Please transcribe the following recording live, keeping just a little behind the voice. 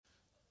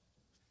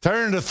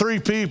Turn to three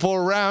people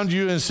around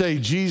you and say,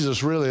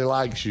 Jesus really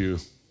likes you.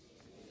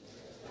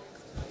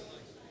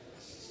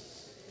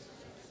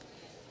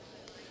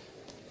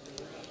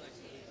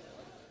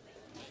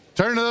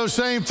 Turn to those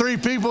same three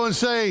people and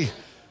say,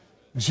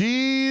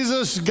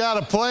 Jesus got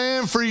a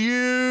plan for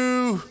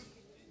you.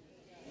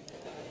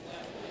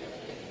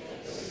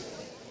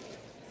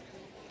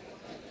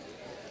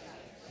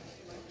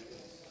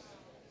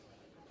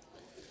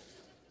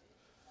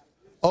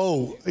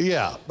 Oh,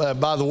 yeah,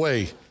 by the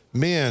way,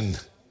 men,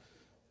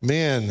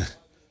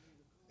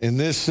 in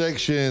this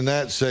section and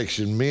that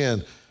section,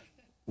 men,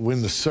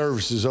 when the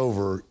service is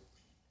over,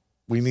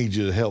 we need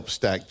you to help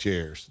stack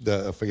chairs.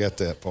 I forgot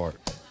that part.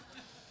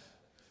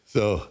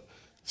 So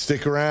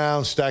stick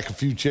around, stack a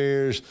few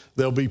chairs.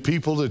 There'll be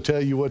people to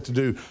tell you what to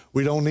do.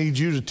 We don't need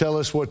you to tell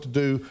us what to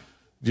do.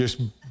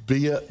 Just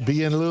be a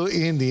little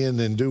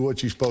Indian and do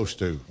what you're supposed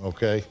to,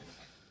 okay?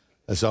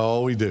 That's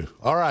all we do.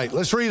 All right,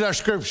 let's read our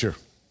scripture.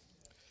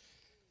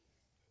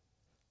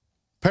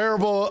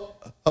 Parable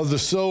of the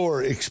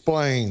sower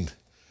explained.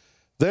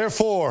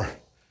 Therefore,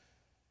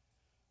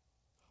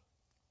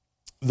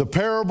 the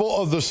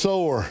parable of the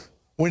sower.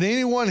 When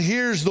anyone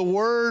hears the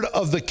word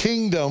of the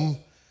kingdom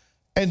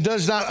and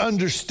does not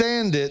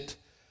understand it,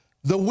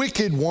 the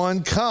wicked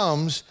one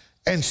comes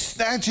and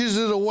snatches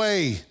it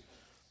away.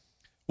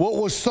 What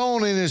was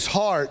sown in his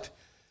heart,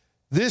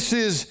 this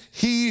is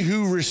he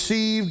who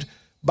received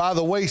by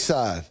the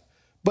wayside.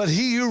 But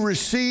he who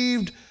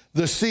received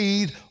the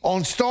seed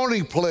on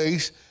stony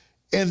place,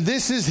 and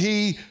this is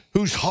he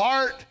whose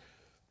heart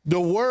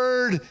the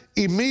word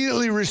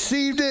immediately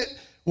received it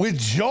with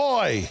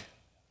joy.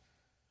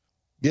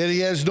 Yet he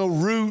has no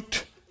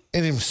root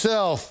in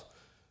himself,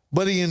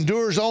 but he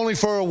endures only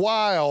for a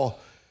while.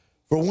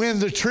 For when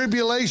the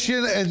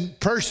tribulation and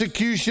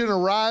persecution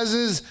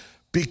arises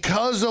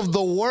because of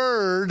the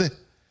word,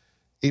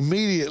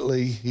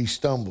 immediately he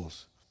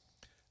stumbles.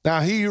 Now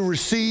he who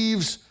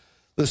receives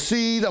the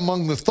seed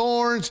among the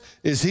thorns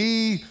is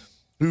he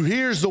who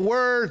hears the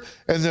word,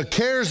 and the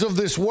cares of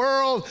this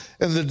world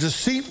and the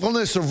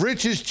deceitfulness of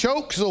riches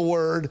chokes the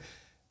word,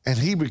 and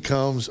he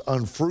becomes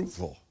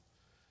unfruitful.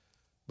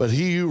 But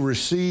he who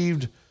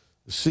received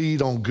the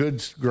seed on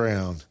good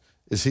ground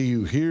is he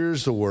who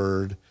hears the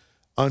word,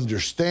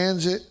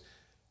 understands it,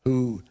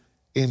 who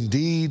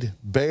indeed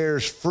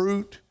bears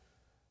fruit,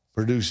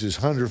 produces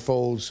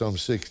hundredfold, some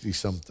 60,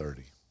 some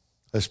 30.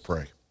 Let's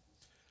pray.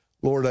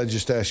 Lord, I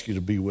just ask you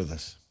to be with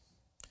us.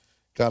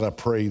 God, I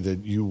pray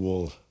that you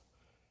will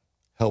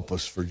help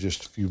us for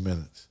just a few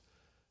minutes.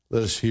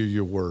 Let us hear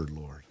your word,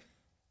 Lord.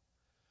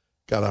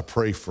 God, I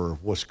pray for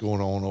what's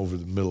going on over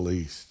the Middle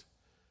East.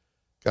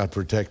 God,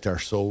 protect our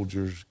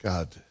soldiers.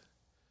 God,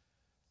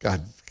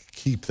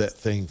 keep that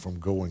thing from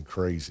going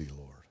crazy,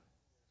 Lord.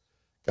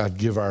 God,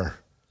 give our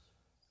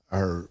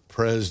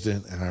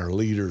president and our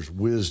leaders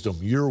wisdom,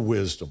 your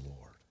wisdom,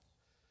 Lord.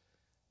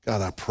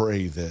 God, I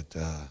pray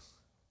that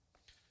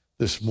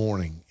this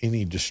morning,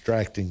 any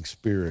distracting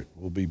spirit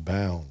will be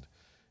bound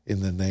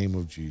in the name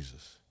of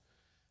Jesus.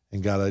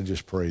 And God, I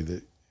just pray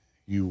that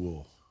you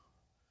will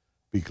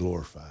be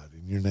glorified.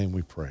 In your name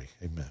we pray.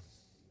 Amen.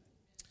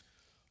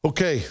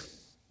 Okay.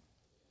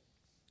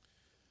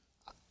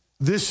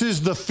 This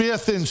is the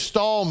fifth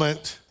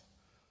installment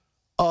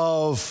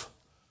of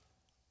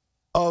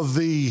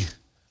the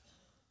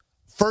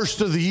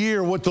first of the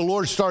year, what the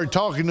Lord started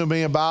talking to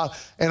me about.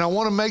 And I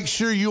want to make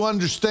sure you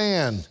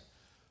understand,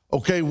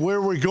 okay,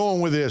 where we're going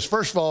with this.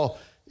 First of all,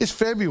 it's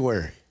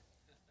February.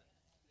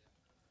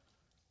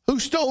 Who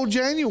stole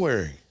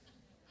January?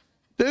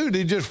 Dude,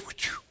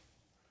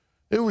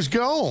 it was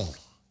gone.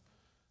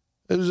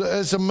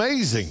 It's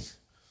amazing.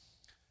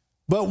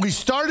 But we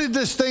started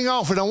this thing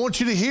off, and I want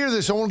you to hear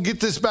this. I want to get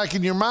this back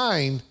in your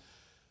mind,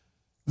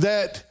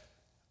 that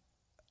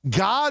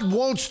God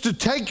wants to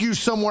take you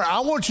somewhere. I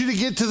want you to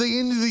get to the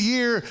end of the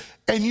year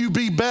and you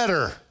be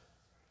better,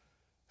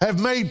 have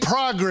made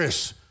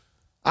progress.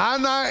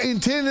 I'm not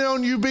intending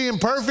on you being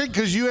perfect,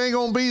 because you ain't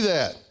going to be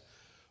that.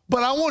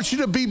 But I want you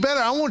to be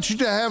better. I want you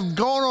to have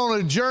gone on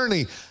a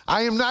journey.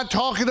 I am not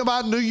talking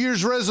about New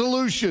Year's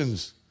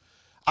resolutions.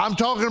 I'm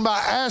talking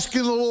about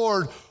asking the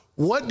Lord,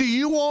 what do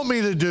you want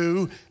me to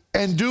do?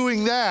 And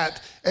doing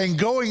that and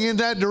going in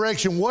that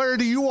direction. Where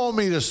do you want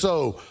me to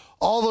sow?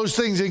 All those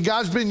things. And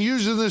God's been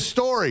using this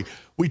story.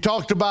 We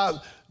talked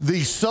about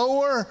the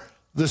sower,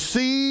 the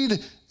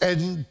seed,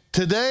 and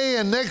today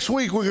and next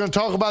week we're going to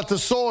talk about the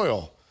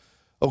soil.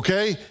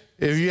 Okay?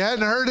 If you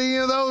hadn't heard any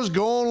of those,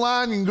 go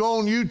online. You can go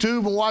on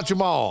YouTube and watch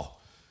them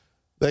all.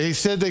 They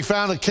said they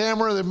found a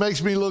camera that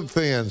makes me look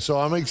thin, so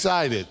I'm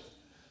excited.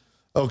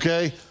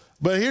 Okay?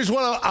 But here's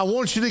what I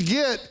want you to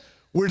get.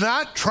 We're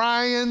not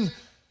trying,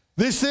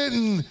 this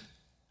isn't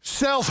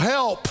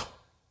self-help.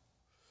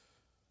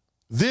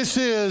 This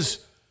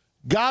is,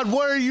 God,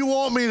 where do you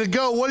want me to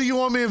go? What do you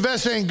want me to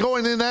invest in?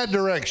 Going in that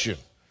direction.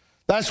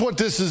 That's what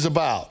this is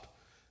about.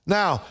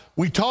 Now,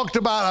 we talked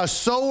about a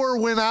sower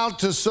went out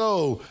to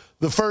sow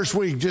the first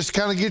week, just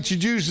kind of get your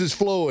juices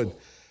flowing.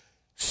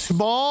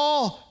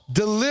 Small,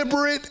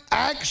 deliberate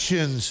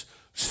actions,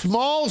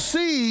 small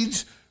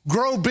seeds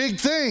grow big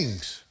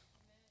things.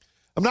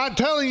 I'm not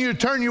telling you to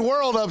turn your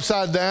world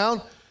upside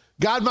down.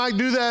 God might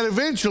do that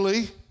eventually.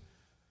 It's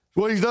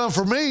what he's done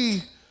for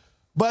me.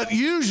 But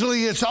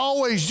usually it's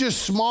always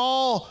just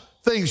small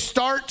things.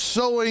 Start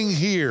sowing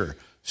here.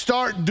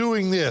 Start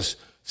doing this.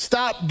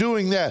 Stop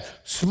doing that.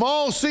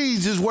 Small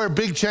seeds is where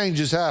big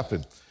changes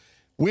happen.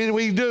 When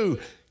we do,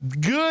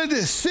 good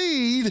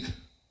seed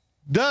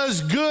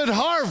does good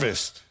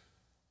harvest.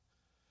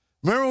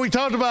 Remember we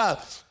talked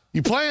about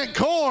you plant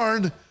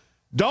corn,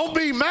 don't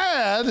be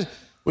mad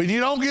when you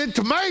don't get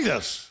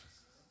tomatoes.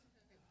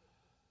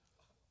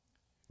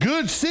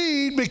 Good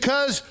seed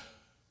because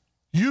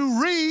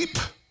you reap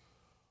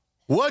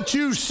what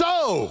you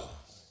sow.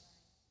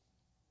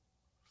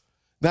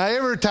 Now,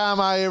 every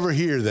time I ever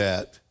hear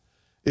that,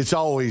 it's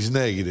always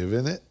negative,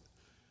 isn't it?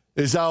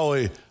 It's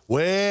always,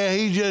 well,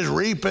 he's just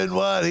reaping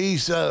what he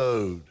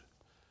sowed.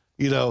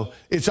 You know,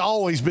 it's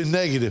always been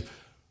negative.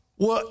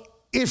 Well,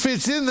 if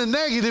it's in the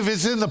negative,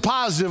 it's in the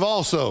positive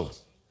also.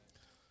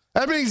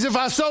 That means if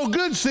I sow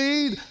good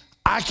seed,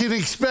 I can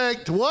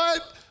expect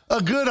what?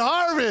 A good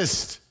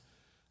harvest.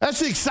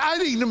 That's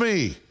exciting to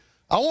me.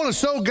 I want to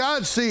sow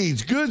God's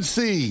seeds, good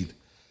seed.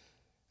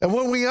 And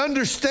when we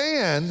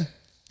understand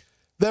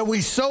that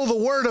we sow the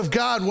word of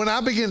God, when I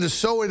begin to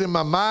sow it in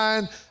my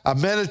mind, I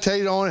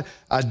meditate on it,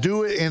 I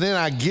do it, and then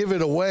I give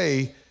it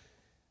away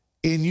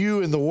in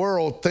you and the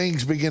world,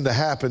 things begin to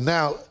happen.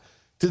 Now,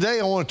 today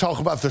I want to talk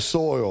about the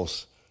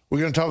soils. We're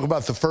going to talk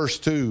about the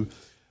first two,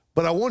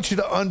 but I want you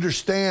to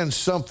understand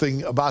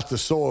something about the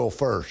soil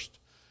first.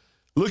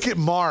 Look at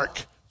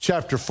Mark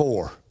chapter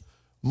 4.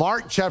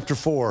 Mark chapter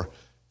 4.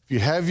 If you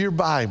have your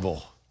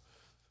Bible,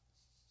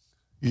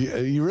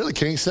 you really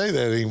can't say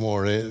that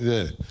anymore.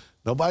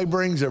 Nobody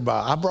brings their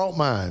Bible. I brought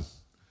mine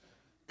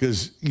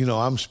because, you know,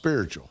 I'm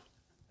spiritual.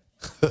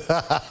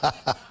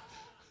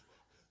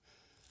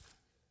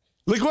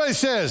 Look what it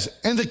says.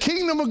 And the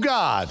kingdom of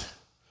God,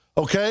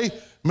 okay?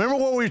 Remember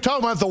what we were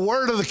talking about, the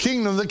word of the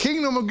kingdom. The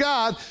kingdom of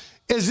God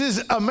is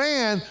this: a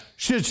man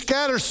should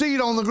scatter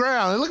seed on the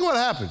ground. And look what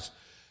happens.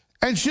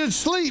 And should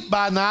sleep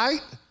by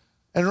night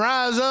and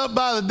rise up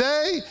by the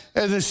day,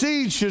 and the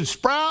seed should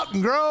sprout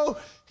and grow.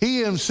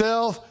 He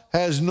himself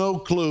has no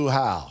clue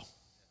how.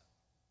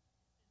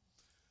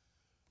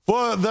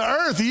 For the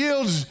earth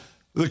yields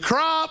the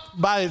crop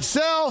by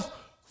itself,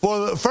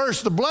 for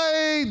first the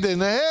blade, then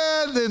the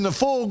head, then the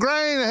full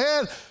grain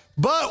ahead.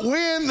 But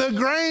when the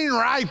grain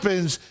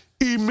ripens,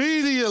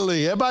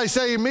 immediately, everybody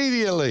say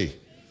immediately,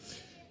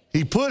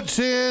 he puts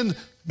in,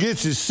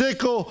 gets his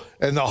sickle,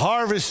 and the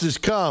harvest has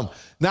come.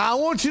 Now, I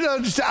want you to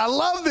understand, I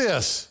love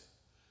this.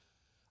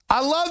 I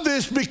love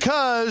this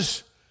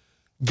because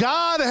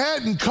God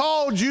hadn't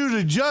called you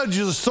to judge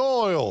the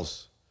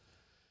soils.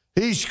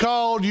 He's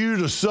called you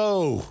to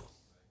sow.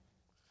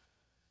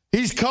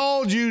 He's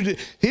called you to,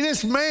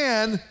 this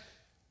man,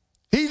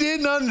 he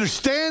didn't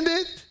understand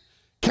it,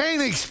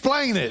 can't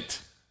explain it.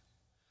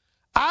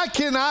 I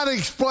cannot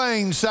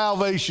explain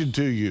salvation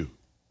to you.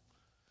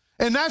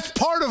 And that's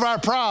part of our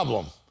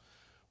problem.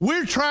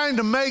 We're trying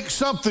to make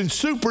something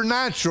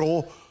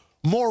supernatural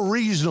more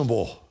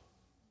reasonable.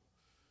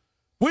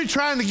 We're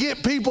trying to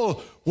get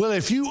people, well,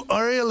 if you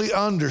really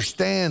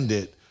understand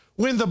it,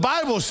 when the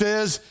Bible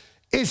says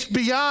it's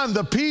beyond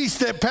the peace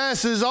that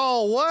passes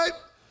all what?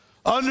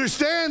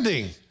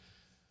 Understanding.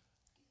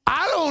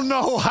 I don't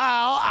know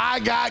how I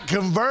got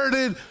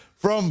converted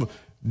from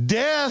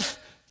death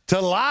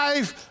to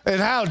life and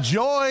how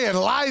joy and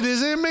light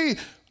is in me.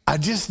 I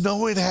just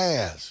know it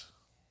has.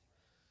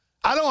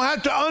 I don't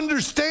have to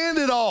understand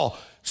it all.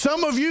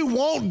 Some of you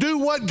won't do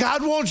what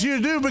God wants you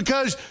to do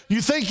because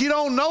you think you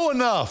don't know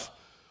enough.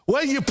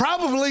 Well, you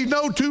probably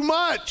know too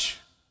much.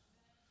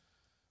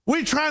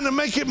 We're trying to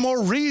make it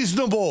more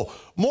reasonable,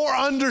 more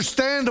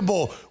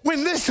understandable,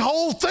 when this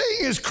whole thing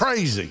is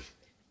crazy.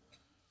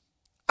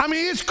 I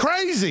mean, it's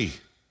crazy.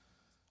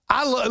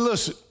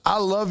 Listen, I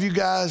love you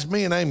guys.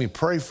 Me and Amy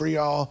pray for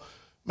y'all.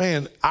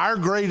 Man, our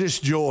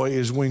greatest joy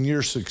is when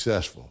you're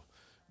successful.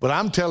 But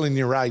I'm telling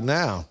you right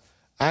now,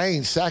 I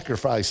ain't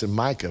sacrificing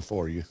Micah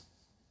for you.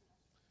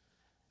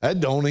 That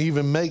don't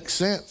even make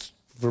sense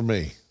for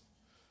me.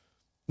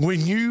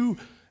 When you,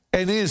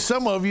 and then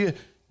some of you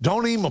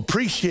don't even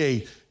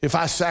appreciate if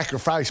I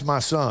sacrifice my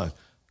son.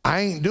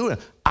 I ain't doing it.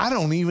 I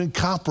don't even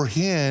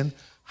comprehend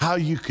how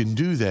you can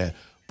do that,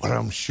 but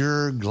I'm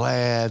sure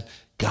glad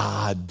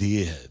God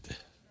did.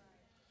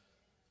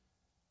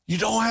 You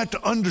don't have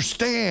to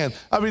understand.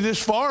 I mean,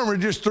 this farmer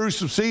just threw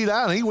some seed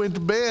out and he went to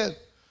bed,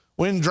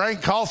 went and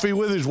drank coffee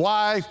with his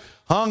wife,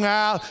 hung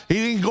out. He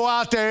didn't go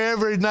out there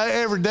every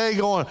day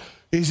going,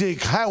 is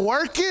it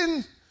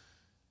working?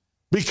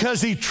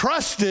 Because he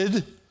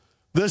trusted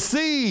the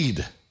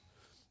seed.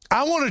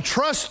 I want to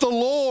trust the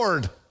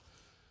Lord.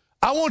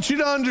 I want you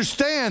to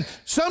understand,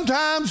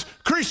 sometimes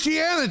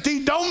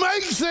Christianity don't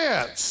make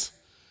sense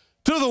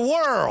to the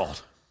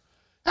world.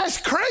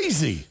 That's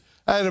crazy.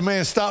 I had a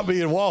man stop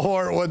me at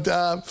Walmart one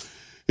time.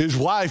 His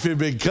wife had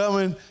been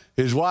coming.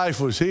 His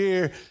wife was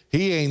here.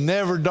 He ain't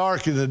never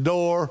darkened the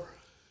door.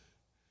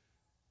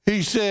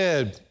 He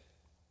said,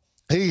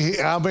 he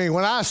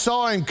when I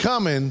saw him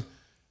coming,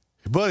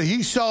 buddy,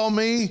 he saw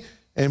me,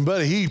 and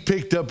buddy, he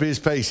picked up his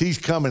pace. He's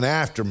coming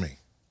after me.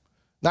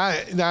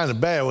 Not in a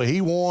bad way. He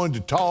wanted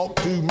to talk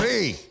to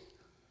me.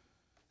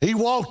 He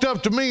walked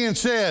up to me and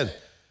said,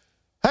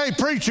 "Hey,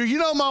 preacher, you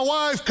know my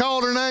wife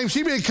called her name.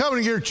 She been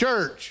coming to your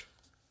church.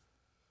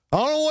 I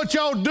don't know what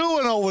y'all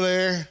doing over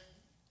there,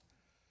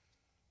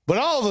 but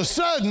all of a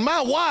sudden,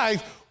 my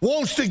wife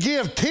wants to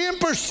give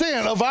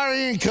 10% of our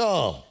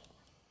income.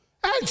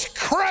 That's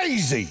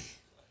crazy."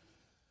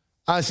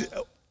 I said,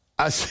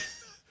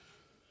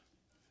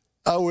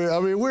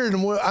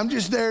 I'm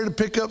just there to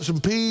pick up some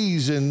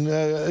peas and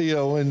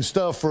and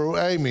stuff for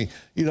Amy.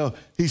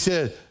 He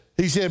said,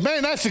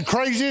 "Man, that's the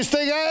craziest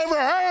thing I ever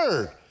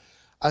heard."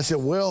 I said,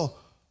 "Well,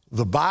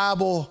 the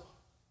Bible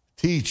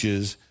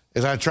teaches,"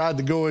 and I tried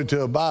to go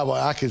into a Bible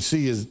I could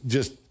see is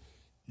just,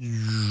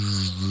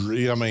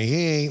 he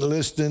ain't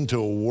listening to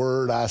a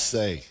word I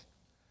say.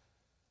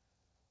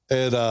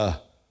 And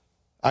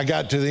I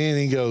got to the end,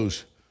 he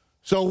goes,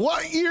 "So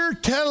what you're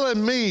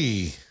telling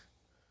me,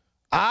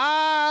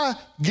 I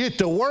get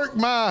to work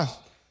my,"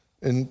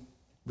 and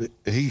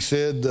he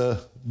said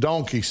the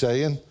donkey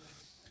saying,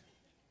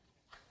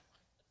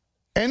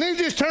 "and then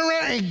just turn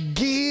around and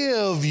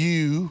give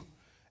you,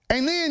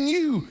 and then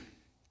you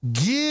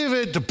give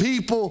it to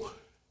people,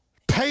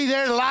 pay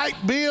their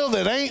light bill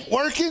that ain't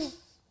working?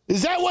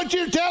 Is that what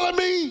you're telling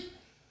me?"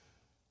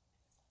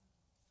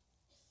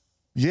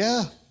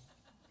 "Yeah."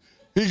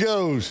 He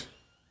goes,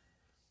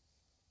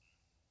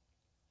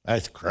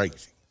 "That's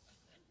crazy."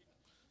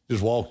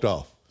 Just walked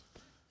off.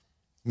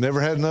 Never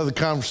had another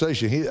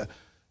conversation.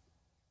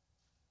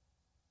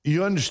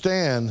 You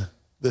understand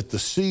that the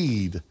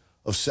seed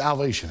of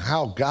salvation,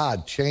 how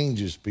God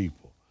changes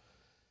people.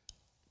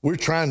 We're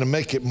trying to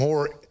make it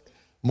more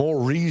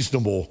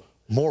reasonable,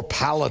 more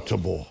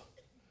palatable.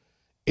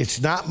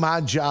 It's not my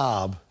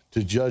job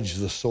to judge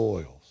the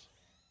soils.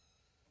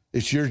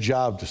 It's your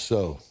job to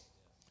sow.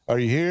 Are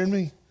you hearing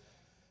me?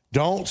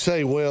 Don't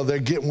say, "Well, they're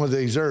getting what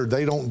they deserve.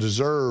 They don't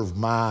deserve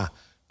my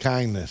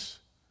kindness."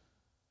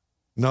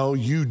 No,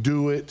 you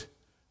do it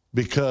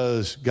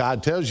because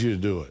God tells you to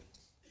do it.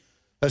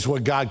 That's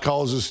what God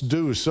calls us to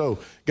do. So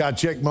God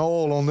checked my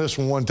oil on this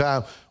one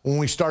time when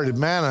we started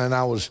Manna,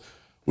 and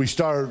we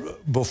started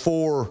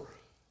before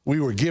we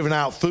were giving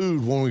out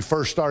food when we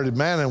first started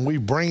Manna, and we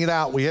bring it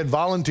out. We had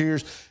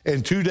volunteers,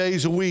 and 2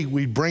 days a week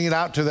we'd bring it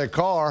out to their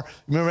car.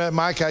 Remember that,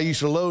 Mike? I used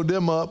to load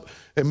them up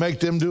and make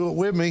them do it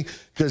with me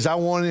because I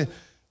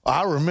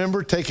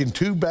remember taking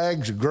 2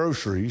 bags of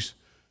groceries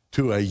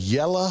to a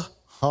yellow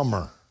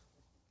Hummer.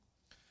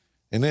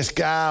 And this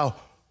guy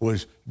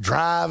was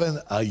driving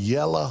a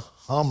yellow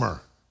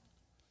Hummer.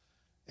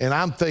 And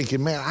I'm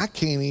thinking, man, I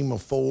can't even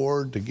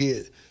afford to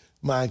get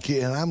my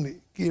kid, and I'm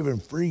giving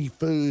free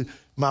food.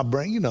 My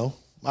brain,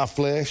 my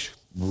flesh.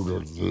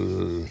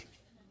 And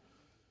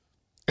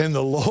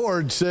the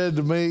Lord said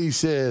to me, he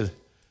said,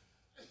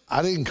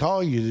 "I didn't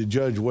call you to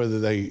judge whether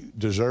they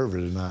deserve it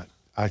or not.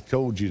 I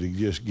told you to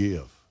just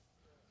give."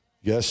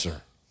 Yes,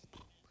 sir.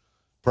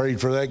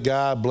 Prayed for that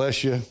guy,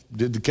 bless you,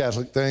 did the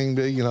Catholic thing,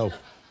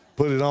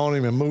 put it on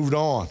him and moved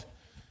on.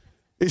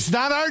 It's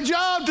not our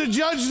job to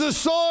judge the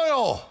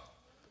soil.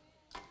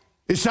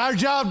 It's our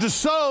job to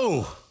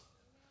sow.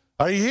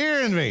 Are you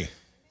hearing me?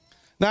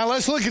 Now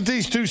let's look at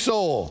these 2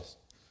 soils.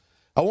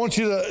 I want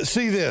you to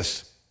see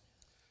this.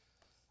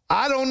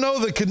 I don't know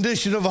the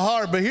condition of the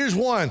heart, but here's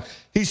one.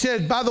 He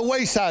said, by the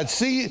wayside,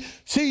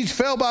 seeds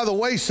fell by the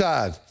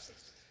wayside.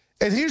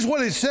 And here's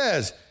what it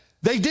says.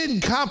 They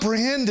didn't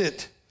comprehend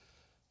it.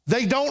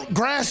 They don't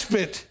grasp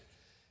it.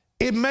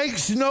 It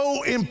makes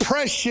no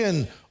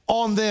impression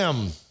on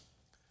them.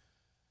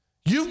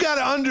 You've got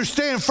to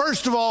understand,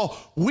 first of all,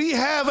 we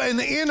have an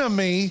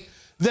enemy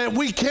that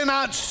we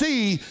cannot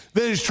see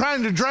that is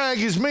trying to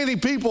drag as many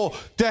people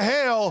to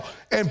hell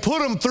and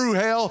put them through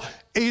hell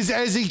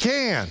as he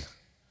can.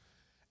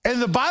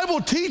 And the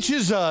Bible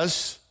teaches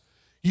us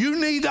you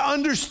need to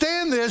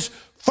understand this,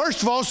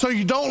 first of all, so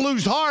you don't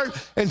lose heart,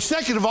 and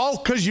second of all,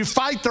 because you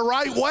fight the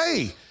right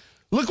way.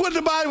 Look what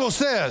the Bible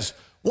says.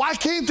 Why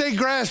can't they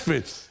grasp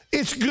it?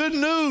 It's good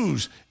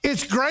news.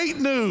 It's great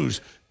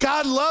news.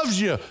 God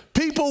loves you.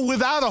 People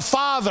without a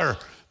father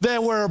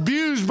that were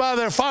abused by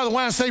their father,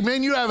 when I say,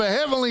 man, you have a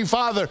heavenly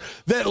Father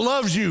that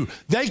loves you,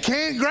 they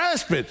can't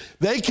grasp it.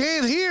 They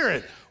can't hear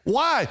it.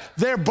 Why?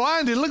 They're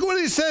blinded. Look what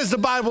it says, the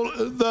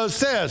Bible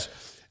says.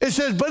 It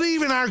says, but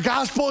even our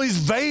gospel is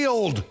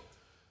veiled.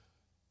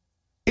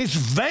 It's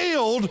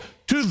veiled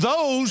to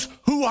those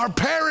who are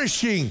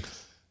perishing.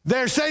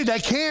 They're saying they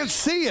can't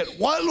see it.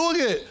 What? Look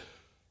at it.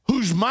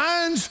 Whose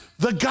minds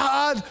the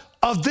God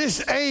of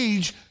this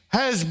age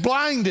has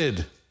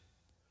blinded.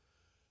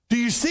 Do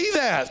you see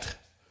that?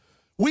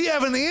 We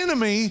have an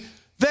enemy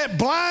that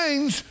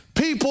blinds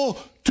people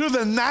to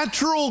the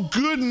natural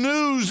good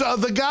news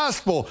of the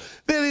gospel.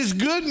 That is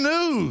good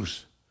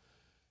news.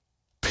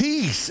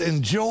 Peace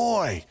and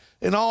joy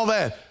and all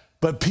that.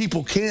 But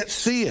people can't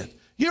see it.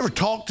 You ever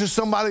talk to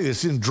somebody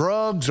that's in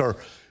drugs, or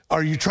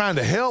are you trying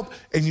to help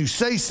and you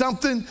say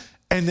something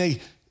and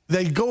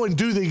they go and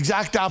do the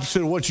exact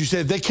opposite of what you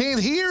said. They can't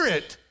hear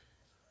it.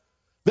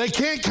 They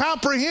can't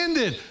comprehend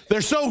it.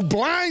 They're so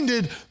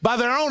blinded by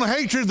their own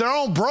hatred, their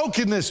own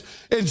brokenness.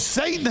 And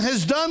Satan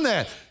has done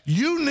that.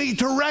 You need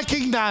to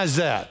recognize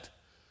that.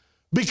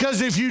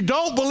 Because if you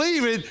don't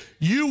believe it,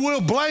 you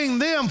will blame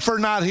them for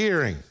not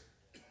hearing.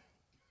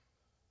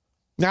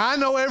 Now, I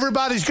know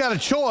everybody's got a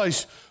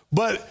choice,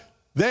 but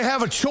they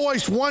have a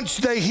choice once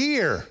they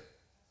hear.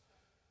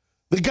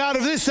 The God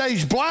of this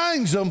age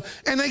blinds them,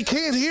 and they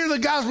can't hear the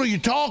gospel. You're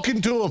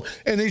talking to them,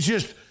 and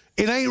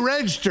it ain't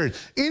registered.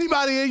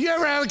 Anybody, you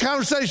ever had a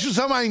conversation with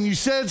somebody and you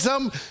said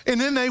something,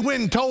 and then they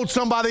went and told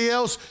somebody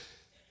else?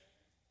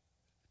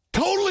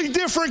 Totally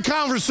different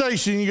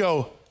conversation. You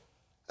go,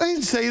 I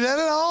didn't say that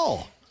at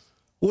all.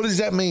 What does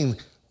that mean?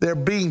 They're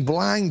being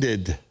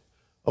blinded.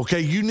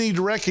 Okay, you need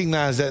to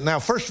recognize that. Now,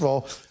 first of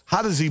all,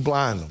 how does he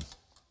blind them?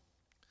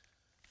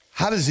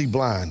 How does he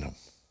blind them?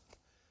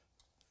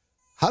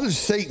 How does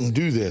Satan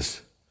do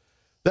this?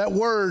 That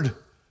word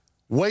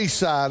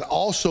wayside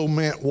also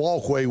meant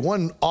walkway.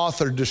 One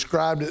author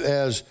described it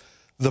as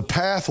the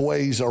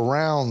pathways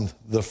around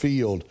the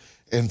field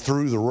and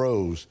through the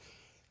rows.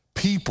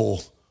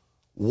 People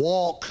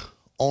walk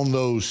on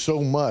those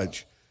so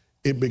much,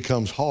 it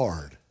becomes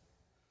hard.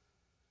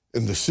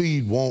 And the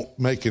seed won't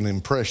make an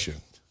impression.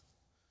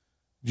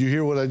 Did you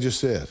hear what I just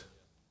said?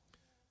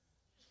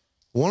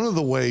 One of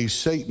the ways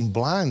Satan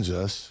blinds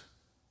us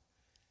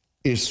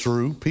is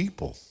through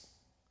people.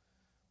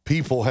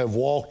 People have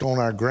walked on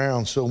our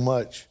ground so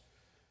much,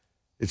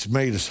 it's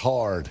made us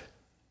hard.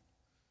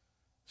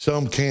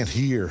 Some can't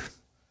hear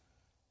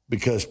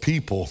because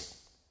people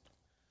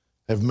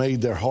have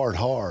made their heart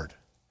hard.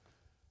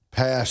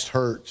 Past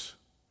hurts.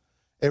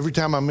 Every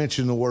time I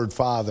mention the word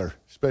father,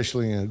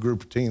 especially in a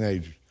group of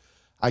teenagers,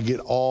 I get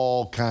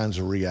all kinds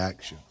of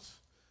reactions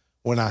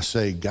when I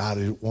say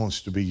God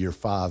wants to be your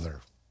father.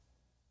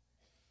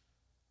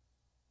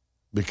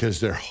 Because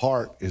their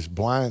heart is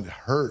blind,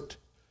 hurt.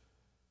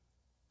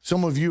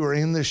 Some of you are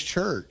in this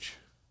church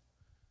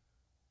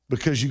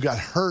because you got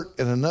hurt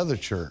in another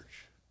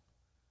church.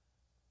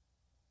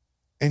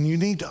 And you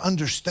need to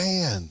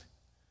understand,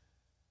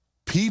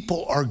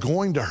 people are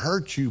going to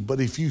hurt you,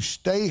 but if you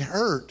stay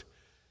hurt,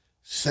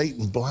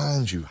 Satan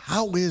blinds you.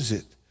 How is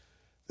it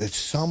that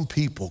some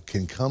people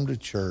can come to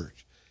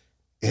church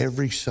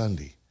every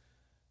Sunday,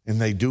 and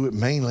they do it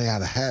mainly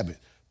out of habit,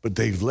 but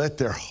they've let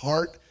their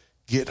heart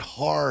get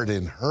hard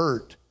and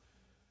hurt,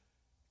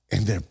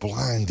 and they're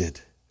blinded.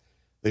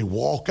 They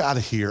walk out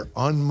of here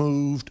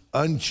unmoved,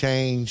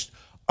 unchanged,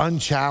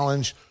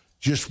 unchallenged,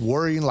 just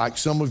worrying like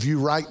some of you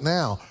right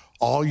now.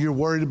 All you're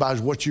worried about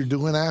is what you're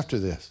doing after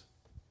this.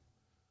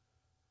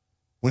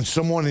 When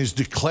someone is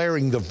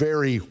declaring the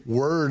very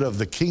word of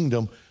the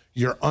kingdom,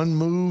 you're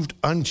unmoved,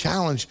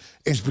 unchallenged.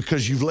 It's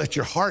because you've let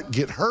your heart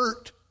get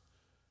hurt.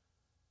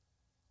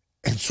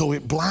 And so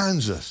it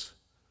blinds us.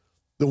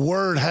 The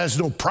word has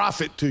no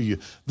profit to you.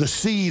 The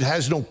seed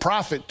has no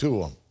profit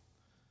to them.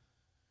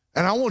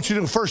 And I want you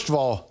to know, first of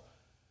all,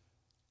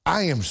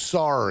 I am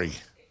sorry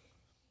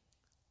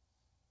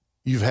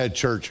you've had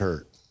church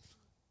hurt.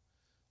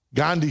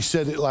 Gandhi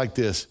said it like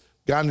this.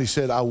 Gandhi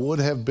said, I would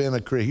have been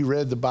he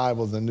read the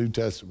Bible, the New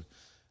Testament.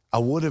 I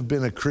would have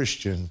been a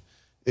Christian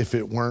if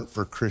it weren't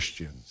for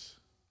Christians.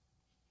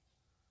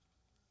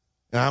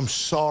 And I'm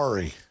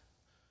sorry.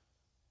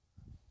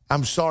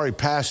 I'm sorry,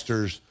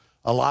 pastors.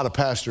 A lot of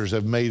pastors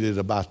have made it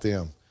about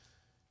them.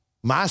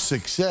 My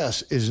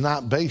success is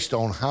not based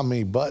on how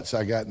many butts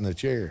I got in the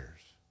chairs.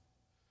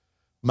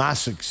 My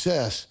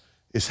success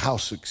is how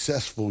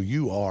successful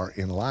you are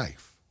in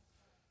life.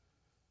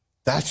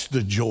 That's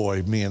the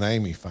joy me and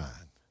Amy find.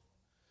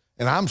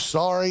 And I'm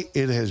sorry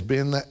it has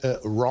been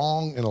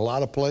wrong in a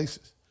lot of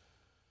places.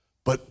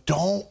 But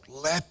don't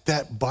let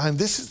that bind.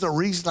 This is the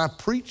reason I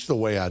preach the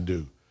way I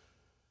do.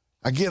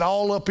 I get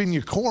all up in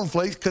your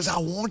cornflakes because I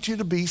want you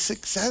to be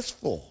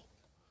successful.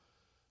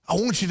 I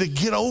want you to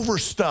get over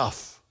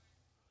stuff.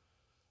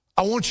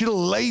 I want you to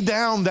lay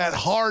down that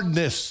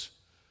hardness.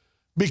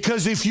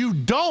 Because if you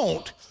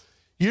don't,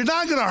 you're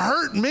not going to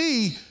hurt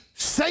me.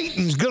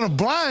 Satan's going to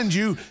blind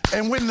you.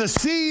 And when the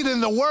seed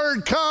and the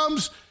word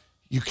comes,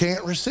 you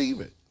can't receive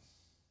it.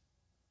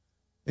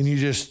 And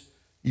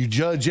you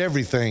judge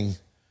everything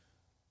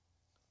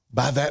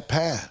by that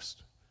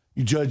past.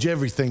 You judge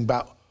everything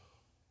by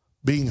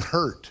being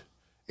hurt.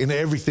 And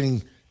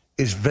everything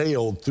is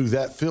veiled through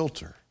that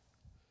filter.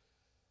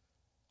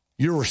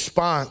 Your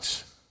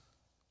response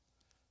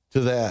to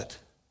that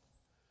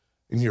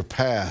in your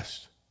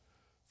past,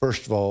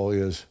 first of all,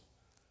 is,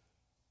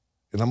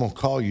 and I'm going to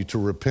call you to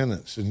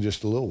repentance in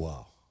just a little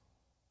while.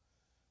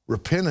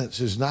 Repentance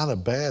is not a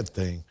bad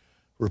thing.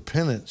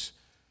 Repentance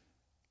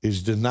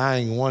is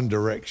denying one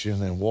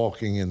direction and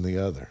walking in the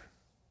other.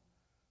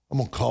 I'm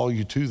going to call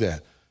you to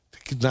that.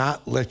 To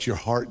not let your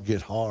heart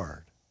get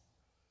hard.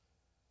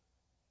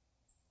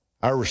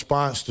 Our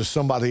response to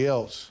somebody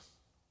else,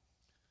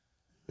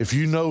 if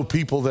you know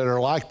people that are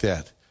like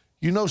that,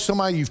 you know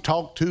somebody you've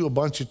talked to a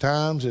bunch of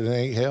times and it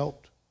ain't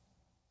helped,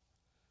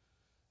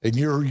 and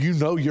you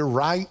know you're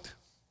right,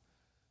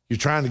 You're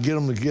trying to get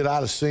them to get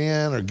out of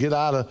sin or get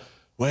out of,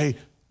 wait,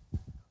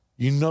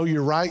 you know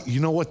you're right.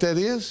 You know what that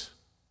is?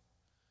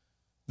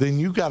 Then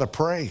you got to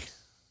pray.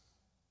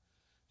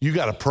 You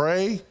got to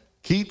pray,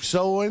 keep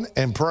sowing,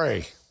 and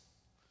pray.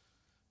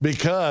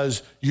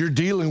 Because you're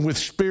dealing with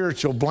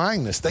spiritual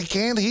blindness. They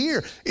can't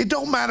hear. It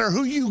don't matter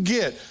who you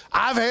get.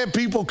 I've had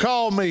people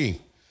call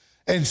me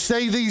and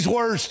say these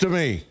words to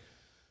me.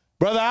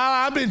 Brother,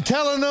 I've been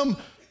telling them,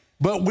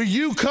 but will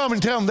you come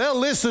and tell them? They'll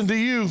listen to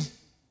you.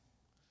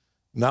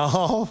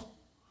 No.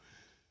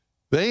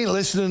 They ain't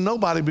listening to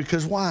nobody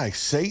because why?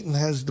 Satan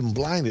has them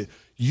blinded.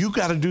 You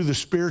got to do the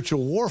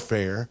spiritual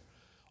warfare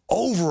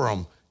over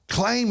them,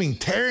 claiming,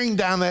 tearing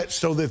down that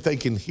so that they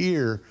can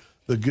hear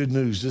the good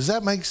news. Does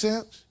that make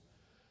sense?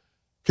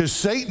 Because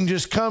Satan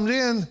just comes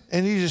in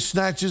and he just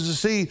snatches the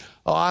seed.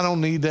 Oh, I don't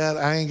need that.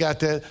 I ain't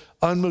got that.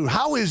 Unmoved.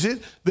 How is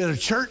it that a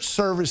church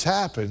service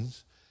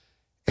happens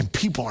and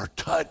people are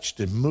touched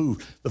and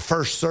moved? The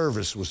first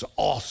service was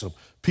awesome.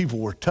 People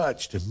were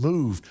touched and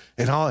moved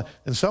and all,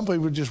 and some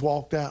people just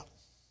walked out.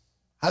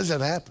 How does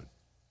that happen?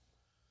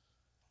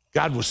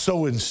 God was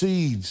sowing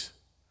seeds.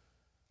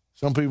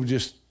 Some people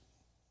just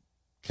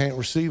can't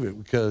receive it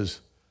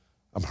because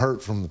I'm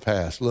hurt from the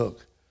past.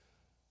 Look,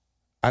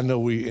 I know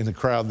we, in a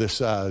crowd this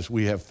size,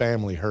 we have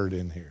family hurt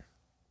in here.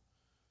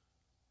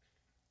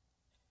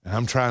 And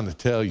I'm trying to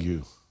tell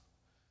you,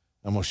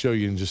 I'm going to show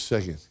you in just a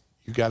second,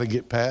 you got to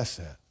get past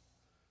that.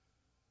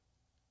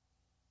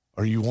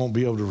 Or you won't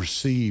be able to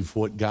receive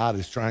what God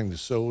is trying to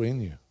sow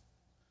in you.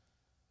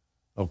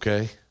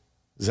 Okay?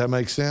 Does that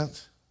make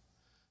sense?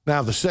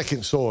 Now, the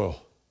second soil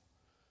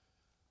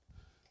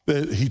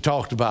that he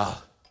talked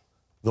about,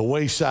 the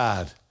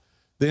wayside.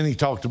 Then he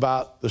talked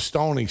about the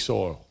stony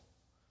soil.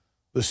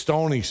 The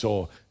stony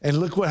soil. And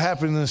look what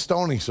happened in the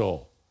stony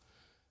soil.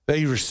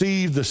 They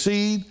received the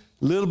seed,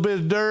 a little bit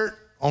of dirt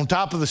on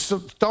top of the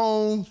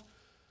stones,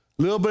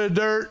 a little bit of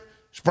dirt,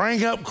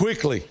 sprang up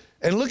quickly.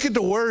 And look at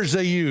the words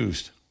they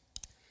used.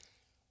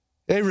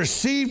 They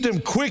received them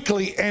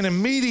quickly and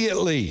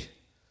immediately.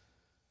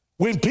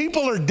 When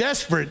people are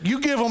desperate,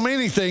 you give them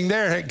anything,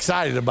 they're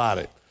excited about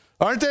it.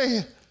 Aren't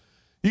they?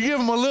 You give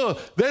them a little,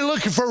 they're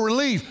looking for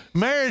relief.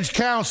 Marriage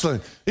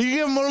counseling. You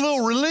give them a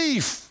little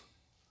relief.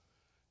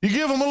 You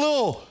give them a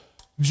little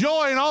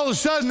joy, and all of a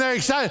sudden they're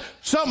excited.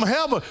 Something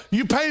help them.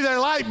 You pay their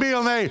light bill,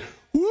 and they,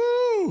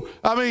 woo.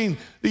 I mean,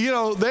 you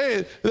know,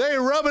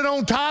 they're rubbing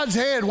on Todd's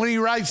head when he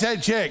writes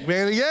that check,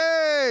 man.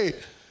 Yay.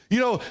 You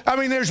know, I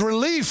mean, there's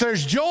relief,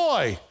 there's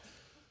joy.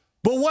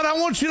 But what I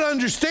want you to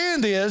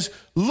understand is,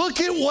 look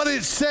at what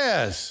it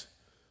says.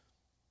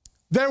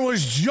 There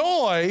was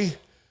joy.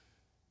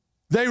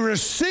 They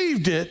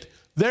received it.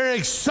 They're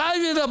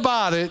excited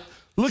about it.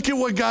 Look at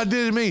what God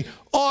did to me.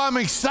 Oh, I'm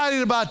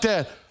excited about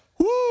that.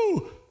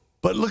 Woo!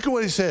 But look at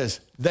what it says.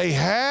 They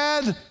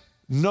had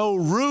no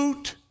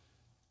root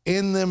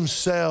in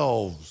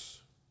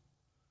themselves.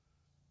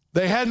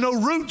 They had no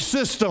root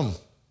system.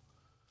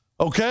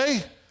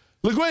 Okay?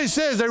 Look what it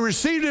says. They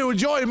received it with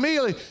joy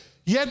immediately,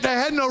 yet they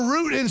had no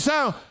root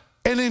inside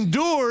and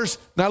endures.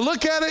 Now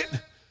look at it.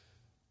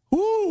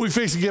 Woo, we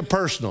fix to get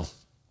personal.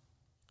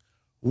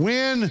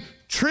 When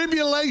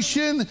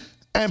tribulation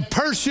and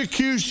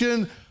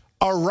persecution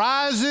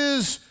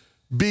arises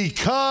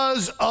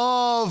because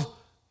of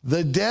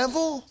the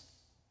devil?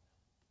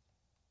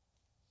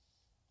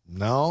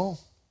 No.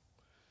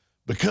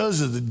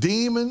 Because of the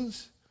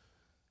demons?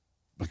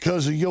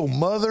 Because of your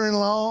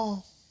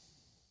mother-in-law?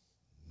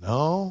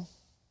 No.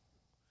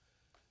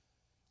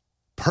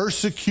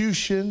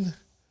 Persecution,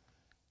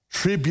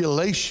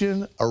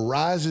 tribulation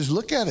arises,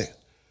 look at it,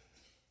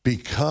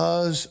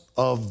 because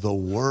of the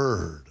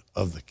word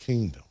of the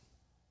kingdom.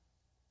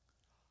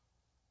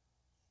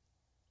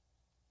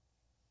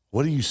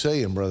 What are you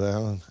saying, Brother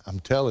Allen? I'm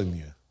telling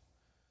you.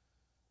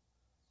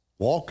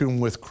 Walking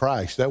with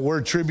Christ. That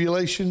word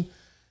tribulation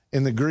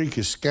in the Greek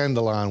is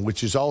scandalon,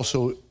 which is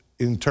also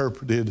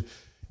interpreted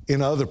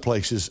in other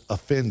places,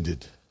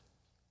 offended.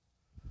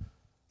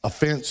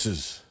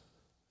 Offenses.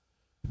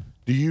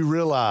 Do you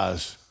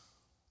realize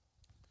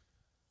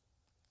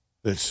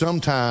that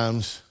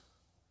sometimes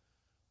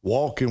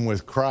walking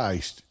with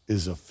Christ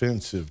is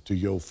offensive to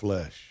your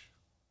flesh?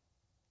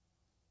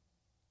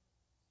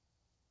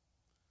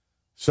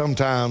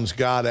 Sometimes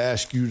God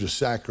asks you to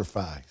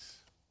sacrifice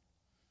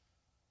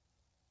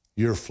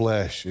your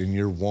flesh and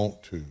your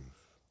want to.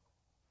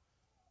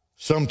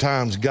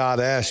 Sometimes God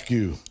asks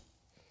you,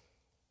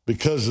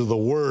 because of the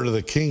word of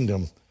the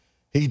kingdom,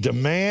 he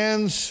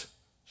demands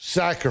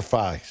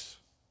sacrifice.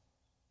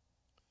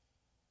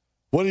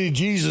 What did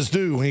Jesus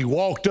do when he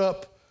walked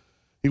up?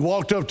 He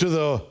walked up to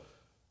the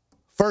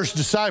first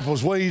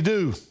disciples. What did he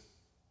do?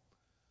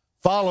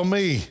 Follow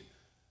me.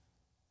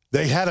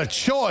 They had a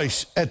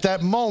choice at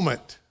that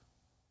moment.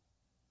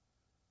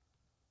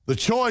 The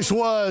choice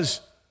was,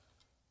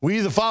 we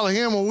either follow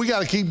him or we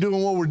got to keep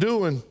doing what we're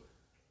doing.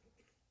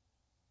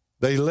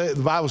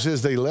 The Bible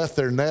says they left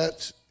their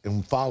nets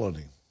and followed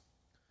him.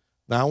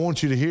 Now, I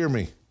want you to hear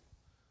me.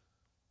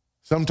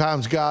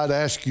 Sometimes God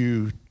asks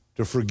you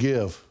to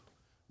forgive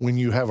when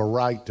you have a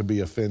right to be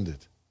offended.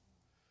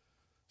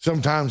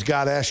 Sometimes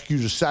God asks you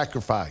to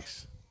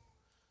sacrifice.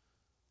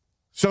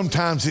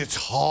 Sometimes it's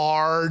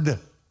hard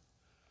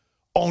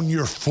on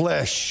your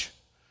flesh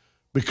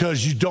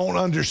because you don't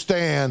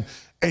understand,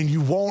 and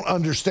you won't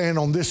understand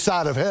on this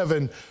side of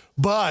heaven,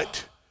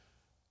 but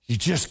you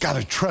just got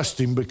to trust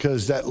him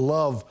because that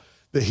love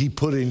that he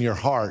put in your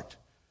heart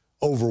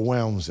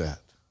overwhelms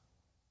that.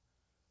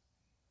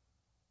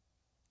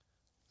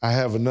 I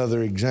have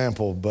another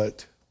example,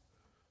 but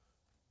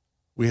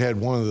we had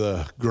one of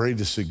the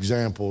greatest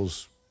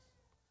examples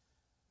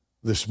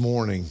this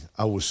morning.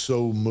 I was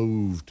so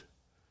moved.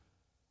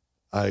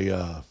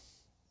 I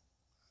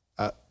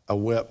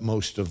wept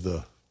most of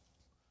the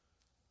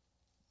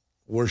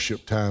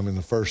worship time in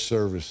the first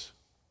service.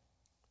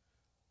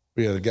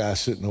 We had a guy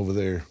sitting over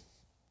there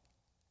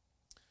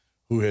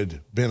who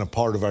had been a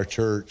part of our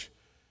church.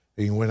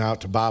 He went out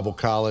to Bible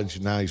college,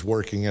 and now he's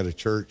working at a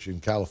church in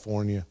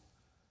California.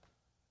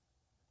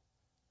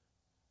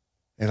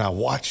 And I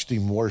watched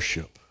him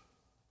worship.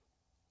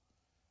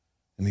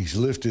 And he's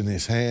lifting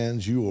his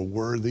hands. You are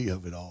worthy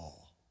of it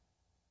all.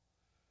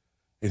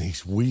 And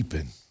he's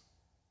weeping.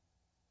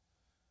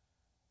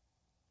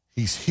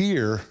 He's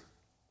here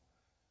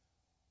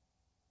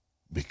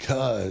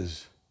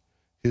because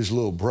his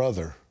little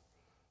brother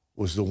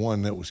was the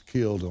one that was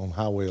killed on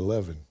Highway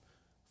 11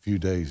 a few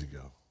days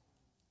ago.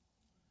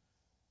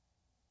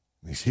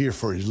 And he's here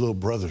for his little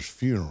brother's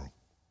funeral.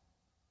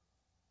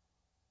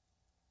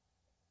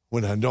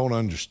 When I don't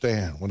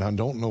understand, when I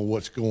don't know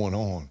what's going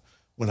on,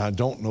 when I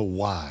don't know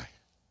why,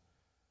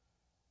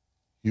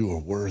 you are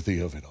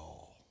worthy of it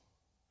all.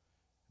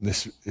 And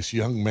this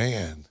young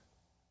man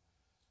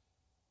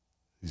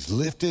is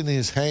lifting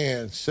his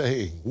hands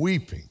saying,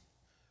 weeping,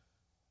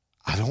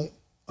 I don't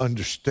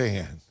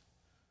understand,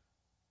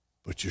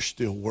 but you're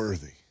still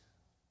worthy.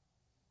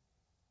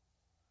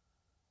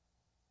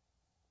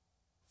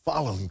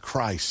 Following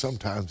Christ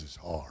sometimes is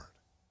hard.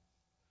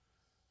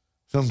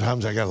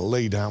 Sometimes I got to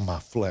lay down my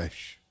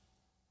flesh.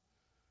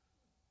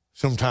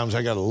 Sometimes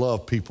I got to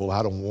love people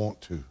I don't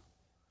want to.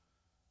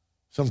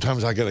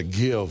 Sometimes I got to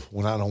give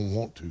when I don't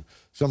want to.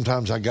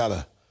 Sometimes I got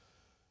to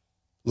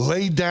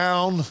lay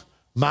down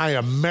my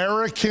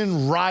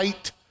American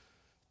right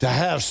to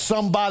have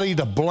somebody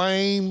to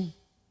blame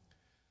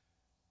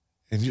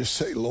and just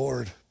say,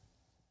 Lord,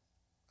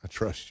 I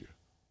trust you.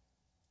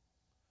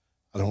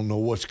 I don't know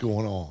what's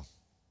going on.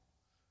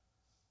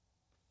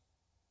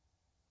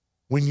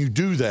 When you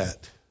do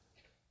that,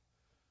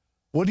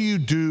 what do you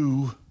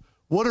do?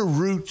 What are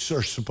roots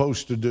are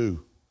supposed to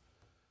do?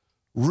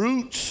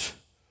 Roots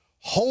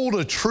hold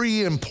a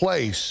tree in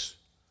place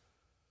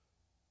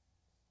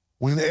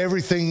when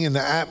everything in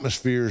the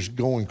atmosphere is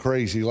going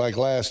crazy, like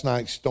last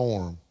night's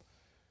storm.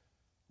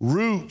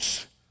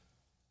 Roots,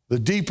 the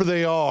deeper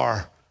they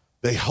are,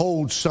 they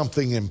hold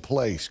something in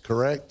place,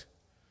 correct?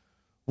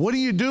 What do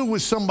you do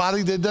with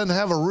somebody that doesn't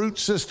have a root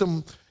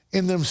system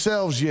in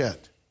themselves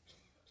yet?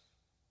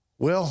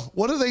 Well,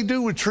 what do they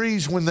do with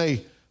trees when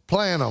they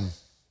plant them?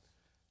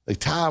 They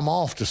tie them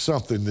off to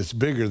something that's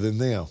bigger than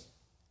them.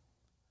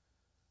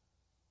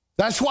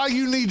 That's why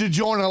you need to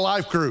join a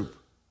life group.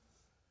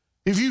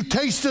 If you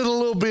taste it a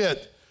little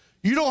bit,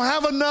 you don't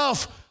have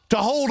enough to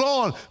hold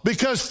on,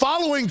 because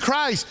following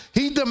Christ,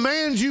 he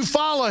demands you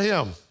follow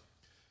him.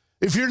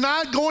 If you're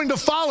not going to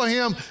follow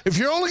him, if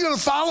you're only going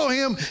to follow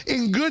him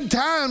in good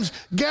times,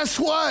 guess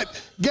what?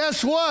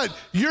 Guess what?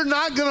 You're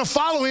not going to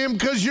follow him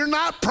because you're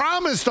not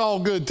promised all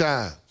good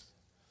times.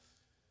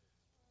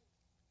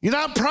 You're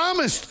not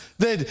promised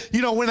that,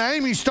 when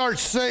Amy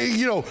starts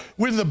saying,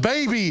 when the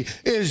baby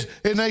is,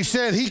 and they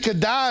said he could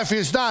die if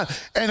it's not,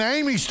 and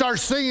Amy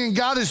starts singing,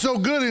 God is so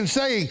good, and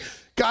saying,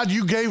 God,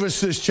 you gave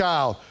us this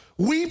child,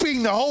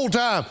 weeping the whole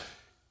time.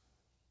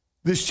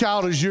 This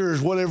child is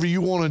yours, whatever you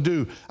want to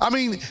do. I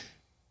mean,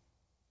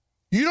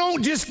 you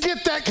don't just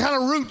get that kind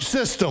of root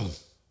system.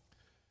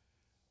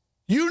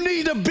 You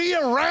need to be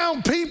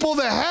around people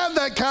that have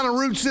that kind of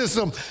root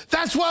system.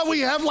 That's why we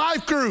have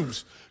life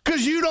groups,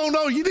 because you don't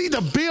know. You need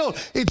to build.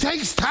 It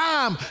takes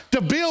time to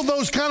build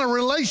those kind of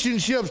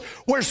relationships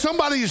where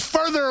somebody is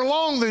further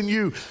along than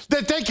you,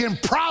 that they can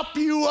prop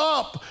you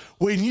up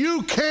when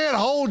you can't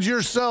hold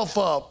yourself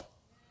up.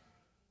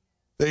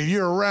 That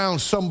you're around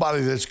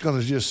somebody that's going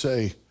to just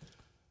say,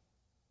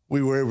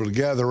 we were able to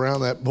gather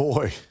around that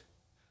boy,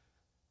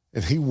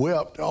 and he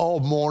wept all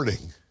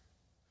morning.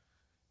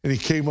 And he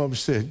came up and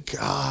said,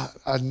 God,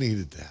 I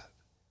needed that.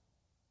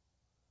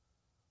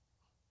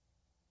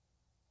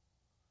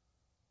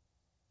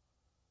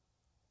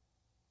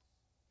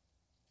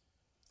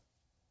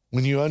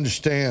 When you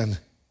understand,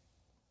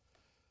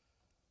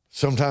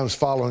 sometimes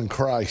following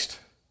Christ,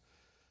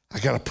 I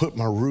got to put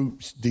my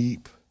roots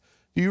deep.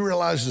 Do you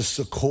realize the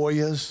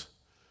sequoias?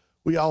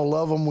 We all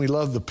love them. We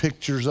love the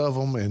pictures of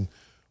them, and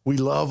we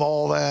love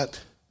all that.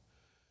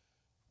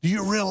 Do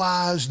you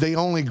realize they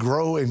only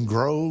grow in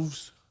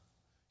groves?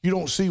 You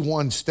don't see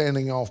one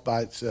standing off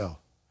by itself.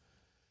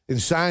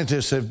 And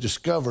scientists have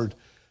discovered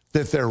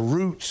that their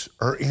roots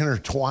are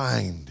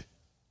intertwined.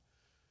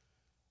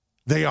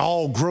 They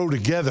all grow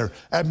together.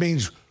 That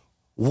means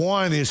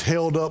one is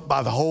held up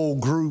by the whole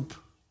group.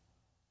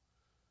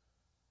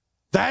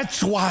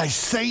 That's why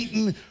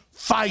Satan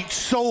fights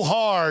so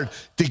hard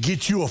to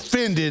get you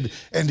offended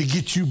and to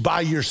get you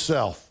by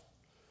yourself.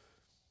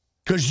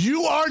 Because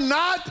you are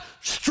not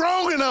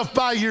strong enough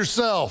by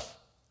yourself.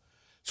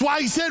 That's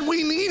why he said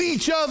we need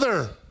each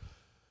other.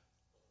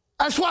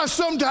 That's why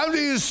sometimes it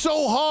is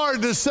so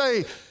hard to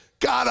say,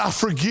 God, I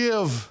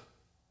forgive.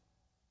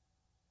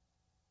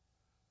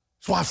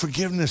 That's why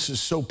forgiveness is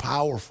so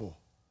powerful.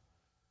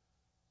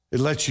 It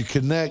lets you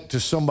connect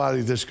to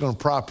somebody that's going to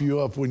prop you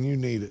up when you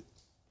need it.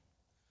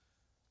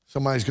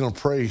 Somebody's going to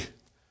pray.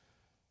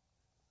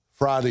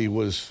 Friday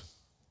was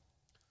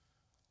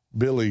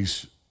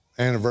Billy's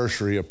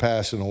anniversary of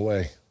passing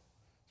away.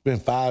 It's been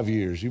 5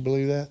 years. You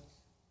believe that?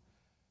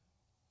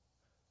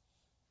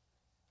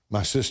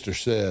 My sister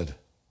said,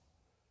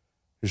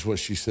 here's what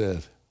she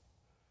said.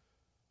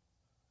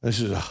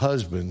 This is a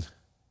husband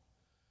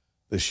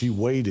that she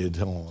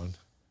waited on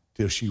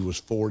till she was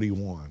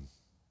 41.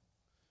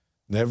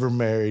 Never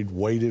married,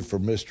 waited for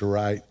Mr.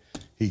 Right.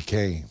 He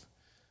came.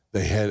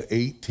 They had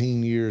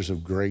 18 years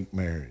of great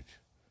marriage.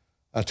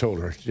 I told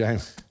her,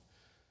 James,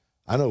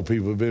 I know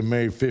people have been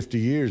married 50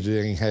 years, they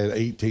ain't had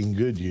 18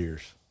 good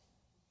years.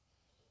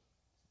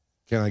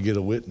 Can I get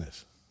a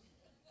witness?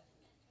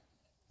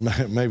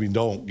 Maybe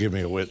don't give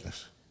me a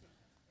witness.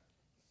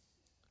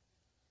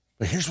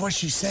 But here's what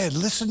she said.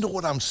 Listen to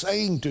what I'm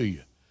saying to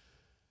you.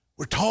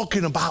 We're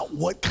talking about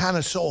what kind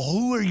of soul,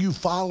 who are you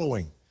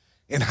following,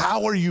 and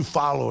how are you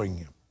following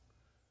him?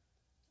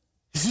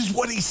 This is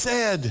what he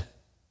said.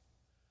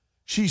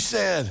 She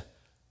said,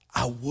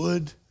 I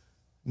would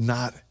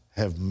not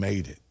have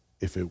made it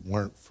if it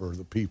weren't for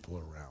the people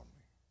around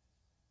me.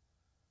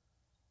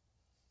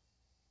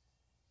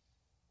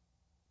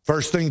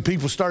 First thing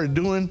people started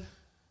doing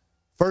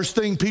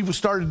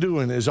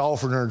is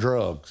offering her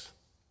drugs.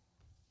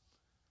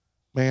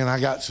 Man, I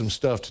got some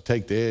stuff to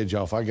take the edge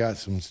off.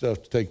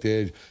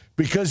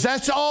 Because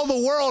that's all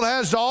the world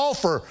has to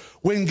offer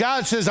when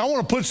God says, I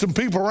want to put some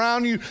people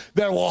around you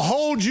that will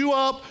hold you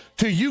up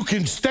till you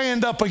can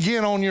stand up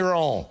again on your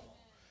own.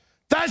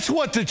 That's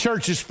what the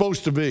church is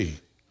supposed to be.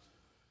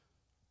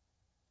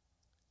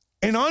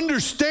 And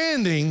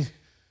understanding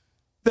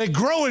that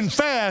growing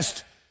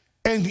fast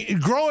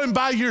and growing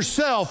by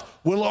yourself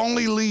will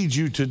only lead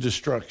you to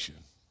destruction.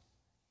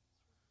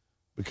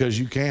 Because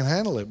you can't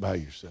handle it by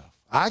yourself.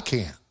 I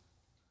can't.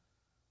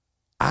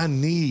 I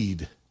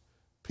need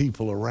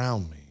people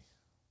around me.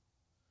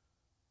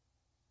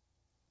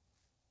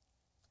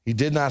 He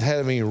did not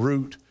have any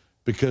root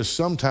because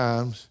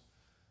sometimes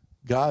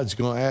God's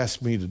going to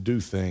ask me to do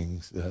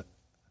things that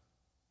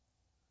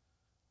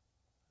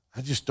I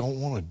just don't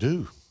want to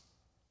do.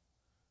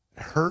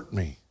 It hurt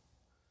me.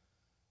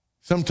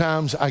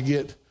 Sometimes I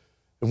get,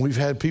 and we've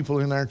had people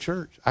in our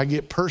church, I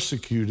get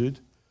persecuted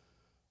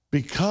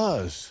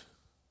because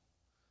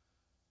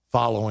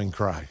following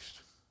Christ.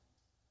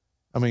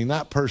 I mean,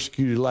 not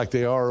persecuted like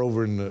they are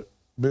over in the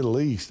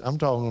Middle East. I'm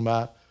talking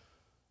about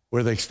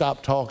where they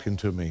stop talking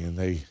to me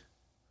and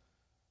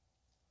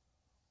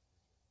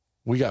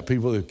we got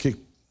people that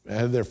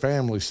had their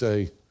family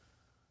say,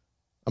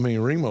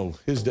 Remo,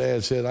 his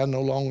dad said, I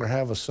no longer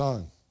have a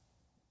son.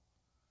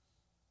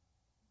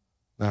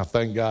 Now,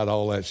 thank God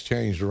all that's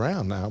changed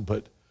around now,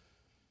 but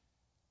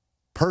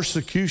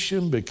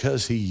persecution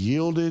because he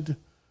yielded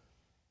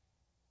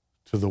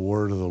to the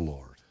word of the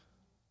Lord.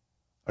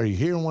 Are you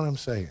hearing what I'm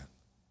saying?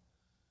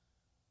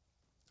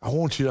 I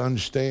want you to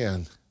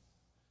understand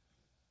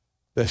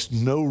there's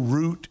no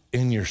root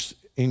in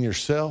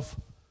yourself.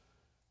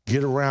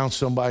 Get around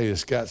somebody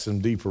that's got some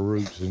deeper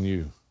roots than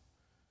you.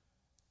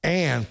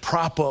 And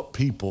prop up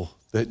people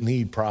that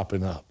need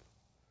propping up.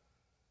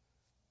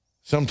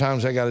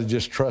 Sometimes I got to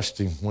just trust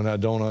him when I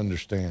don't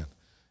understand.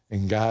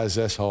 And guys,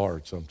 that's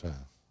hard sometimes.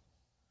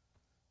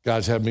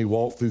 God's had me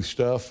walk through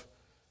stuff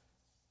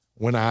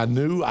when I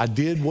knew I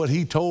did what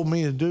he told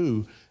me to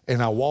do,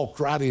 and I walked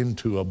right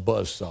into a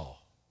buzzsaw.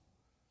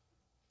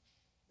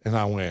 And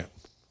I went,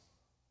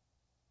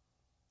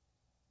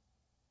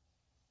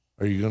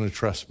 are you going to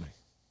trust me?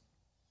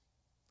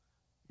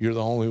 You're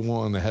the only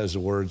one that has the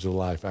words of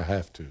life. I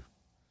have to.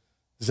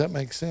 Does that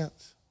make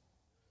sense?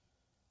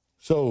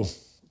 So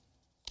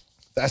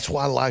that's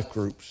why life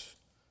groups,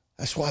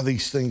 that's why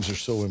these things are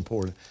so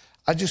important.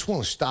 I just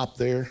want to stop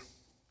there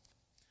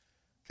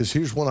because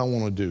here's what I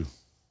want to do.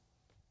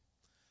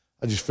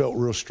 I just felt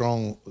real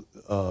strong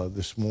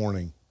this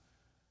morning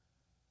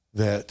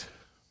that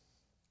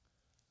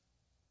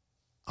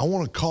I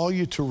want to call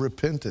you to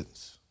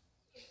repentance.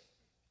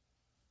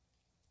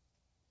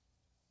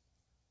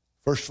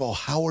 First of all,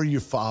 how are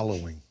you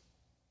following?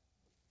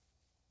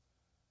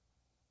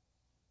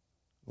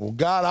 Well,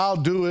 God, I'll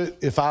do it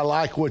if I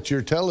like what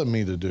you're telling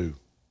me to do.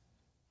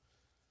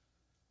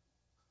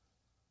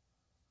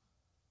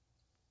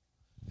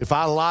 If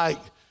I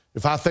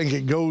think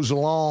it goes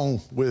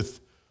along with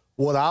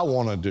what I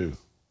want to do,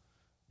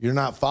 you're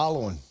not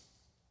following.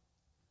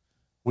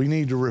 We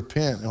need to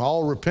repent. And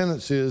all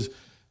repentance is,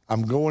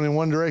 I'm going in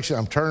one direction,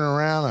 I'm turning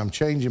around, I'm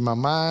changing my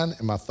mind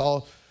and my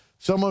thoughts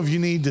Some of you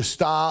need to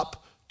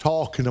stop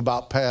talking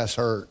about past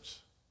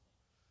hurts.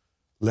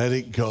 Let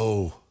it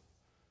go.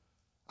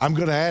 I'm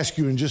going to ask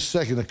you in just a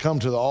second to come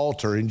to the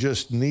altar and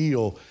just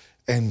kneel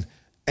and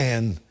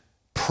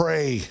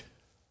pray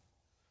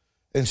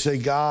and say,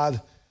 God,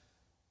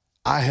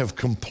 I have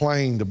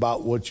complained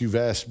about what you've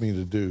asked me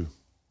to do.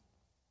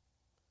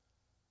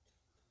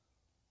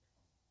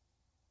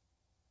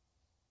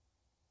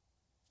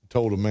 I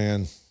told a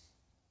man,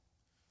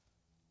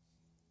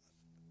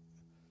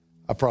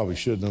 I probably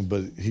shouldn't have,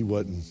 but he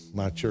wasn't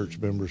my church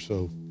member,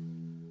 so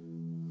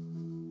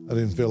I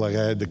didn't feel like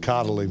I had to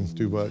coddle him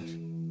too much.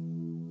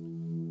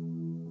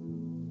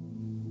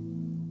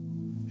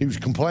 He was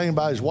complaining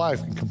about his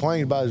wife and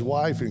complaining about his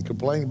wife and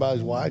complaining about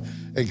his wife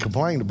and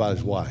complaining about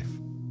his wife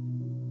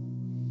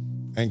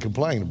and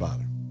complaining about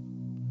her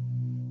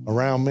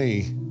around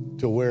me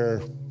to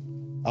where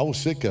I was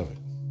sick of it.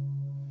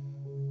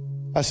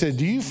 I said,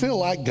 do you feel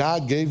like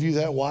God gave you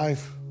that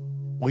wife?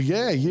 Well,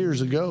 yeah,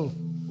 years ago.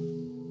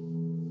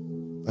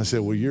 I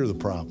said, well, you're the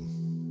problem.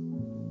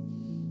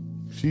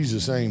 She's the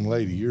same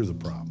lady. You're the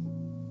problem.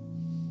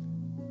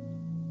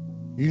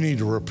 You need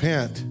to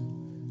repent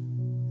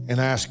and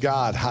ask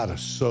God how to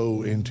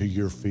sow into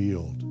your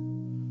field,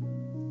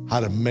 how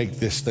to make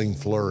this thing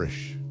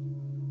flourish,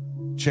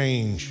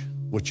 change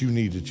what you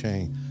need to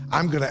change.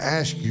 I'm going to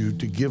ask you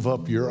to give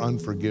up your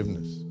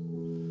unforgiveness.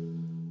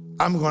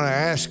 I'm going to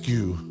ask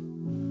you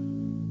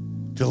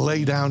to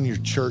lay down your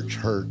church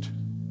hurt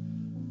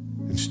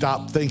and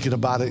stop thinking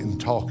about it and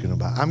talking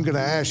about it. I'm going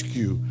to ask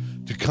you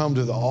to come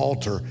to the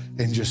altar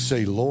and just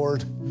say,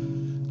 Lord,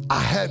 I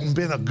hadn't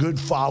been a good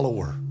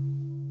follower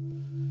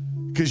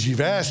because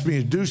you've asked me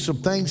to do some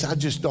things I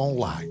just don't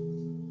like.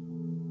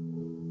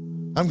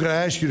 I'm going to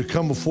ask you to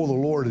come before the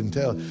Lord and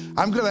tell.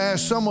 I'm going to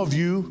ask some of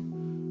you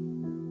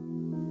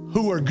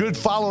who are good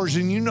followers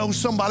and you know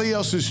somebody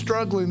else is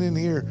struggling in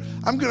here.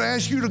 I'm going to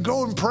ask you to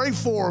go and pray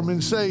for them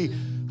and say,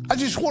 I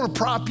just want to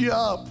prop you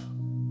up.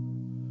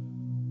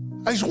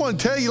 I just want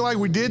to tell you like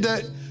we did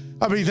that.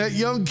 I mean, that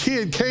young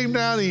kid came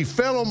down and he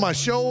fell on my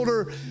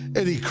shoulder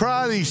and he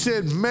cried. And he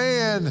said,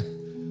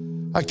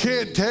 man, I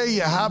can't tell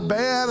you how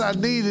bad I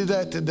needed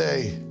that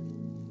today.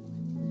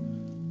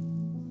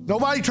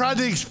 Nobody tried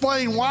to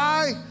explain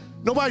why.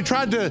 Nobody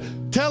tried to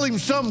tell him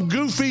some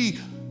goofy,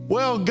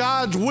 well,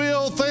 God's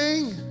will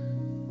thing.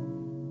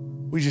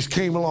 We just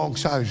came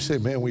alongside and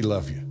said, man, we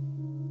love you.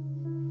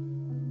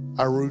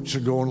 Our roots are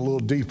going a little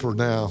deeper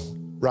now,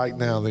 right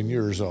now, than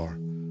yours are.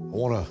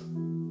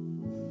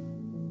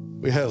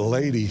 We had a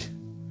lady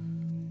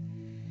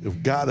who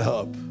got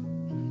up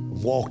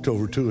and walked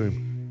over to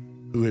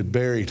him who had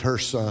buried her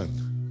son.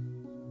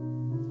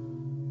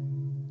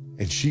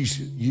 And she's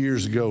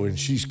years ago, and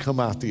she's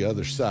come out the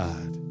other side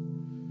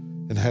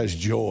and has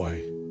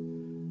joy.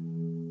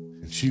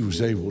 And she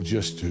was able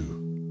just to,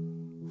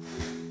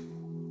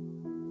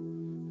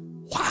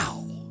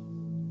 wow.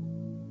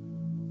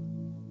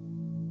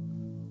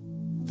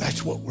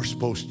 That's what we're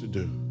supposed to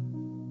do.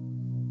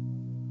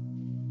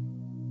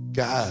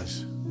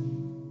 Guys,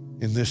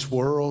 in this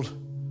world,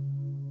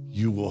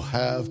 you will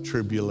have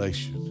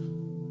tribulation.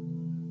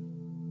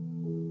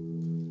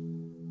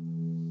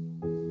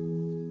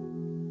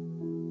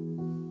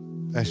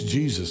 That's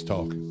Jesus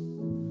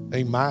talking.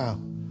 Ain't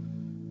mine.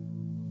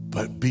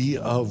 But be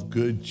of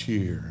good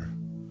cheer,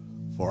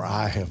 for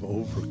I have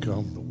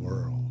overcome the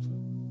world.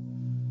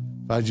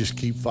 If I just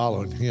keep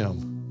following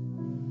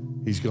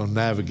him, he's going to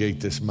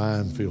navigate this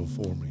minefield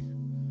for me.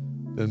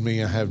 Doesn't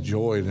mean I have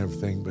joy and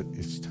everything, but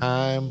it's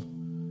time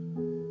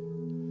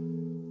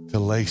to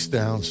lace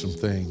down some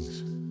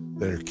things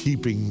that are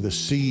keeping the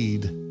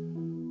seed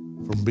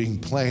from being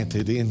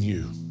planted in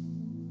you.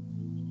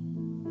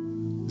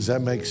 Does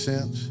that make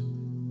sense?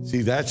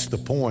 See, that's the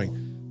point.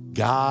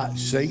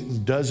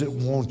 Satan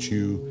doesn't want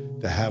you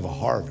to have a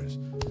harvest.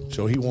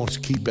 So he wants to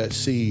keep that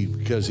seed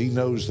because he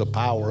knows the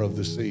power of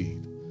the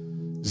seed.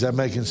 Is that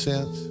making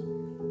sense?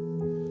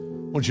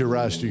 I want you to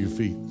rise to your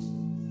feet.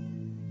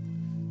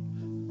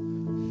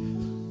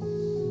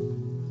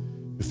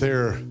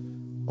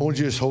 I want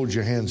you to just hold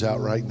your hands out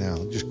right now.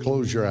 Just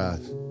close your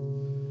eyes.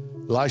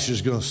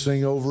 Elisha's going to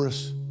sing over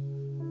us.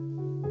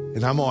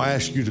 And I'm going to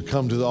ask you to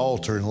come to the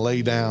altar and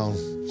lay down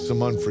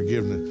some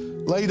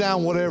unforgiveness. Lay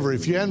down whatever.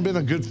 If you hadn't been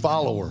a good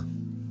follower.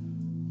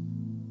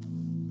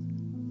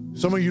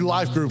 Some of you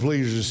life group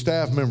leaders and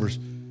staff members,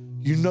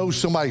 you know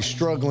somebody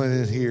struggling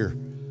in here,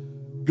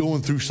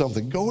 going through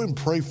something. Go and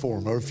pray for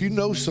them. Or if you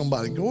know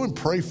somebody, go and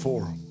pray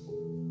for them.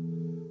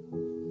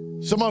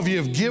 Some of you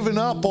have given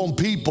up on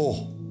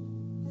people.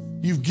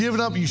 You've given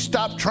up, you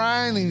stopped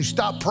trying and you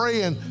stopped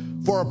praying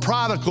for a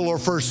prodigal or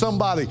for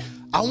somebody.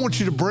 I want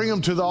you to bring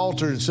them to the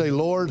altar and say,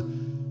 Lord,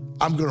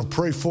 I'm going to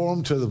pray for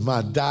them to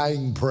my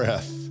dying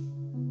breath.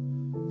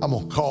 I'm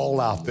going to call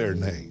out their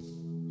name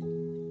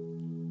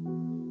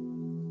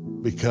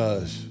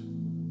because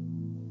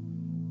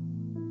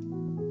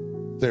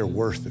they're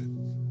worth it.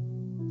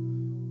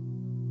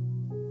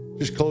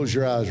 Just close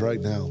your eyes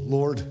right now.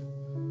 Lord,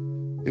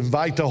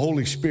 invite the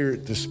Holy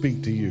Spirit to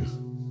speak to you.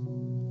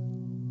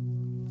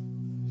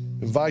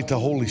 Invite the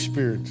Holy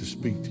Spirit to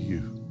speak to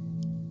you.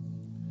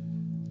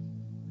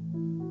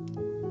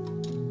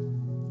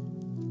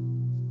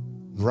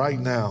 Right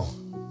now,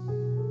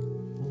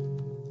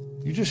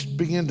 you just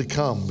begin to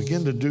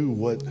do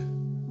what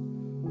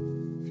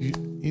you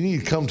need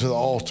to come to the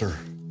altar.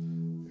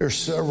 There's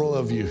several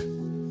of you.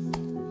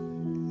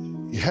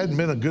 You hadn't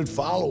been a good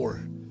follower.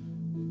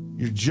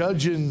 You're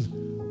judging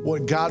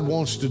what God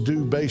wants to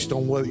do based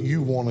on what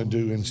you want to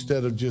do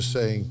instead of just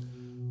saying,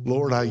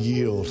 Lord, I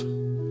yield.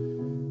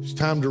 It's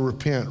time to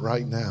repent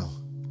right now.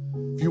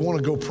 If you want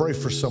to go pray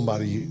for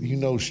somebody you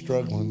know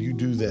struggling, you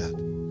do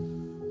that.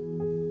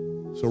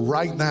 So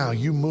right now,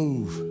 you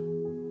move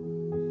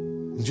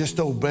and just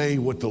obey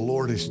what the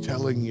Lord is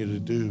telling you to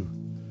do.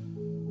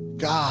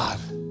 God,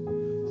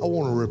 I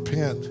want to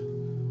repent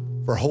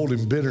for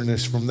holding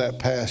bitterness from that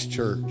past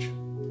church,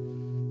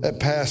 that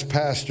past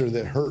pastor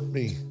that hurt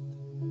me,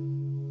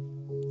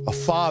 a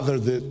father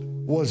that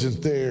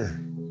wasn't there.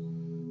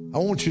 I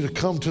want you to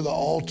come to the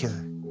altar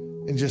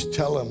and just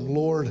tell him,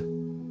 Lord,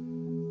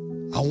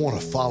 I want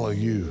to follow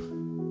you.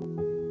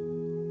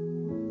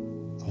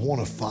 I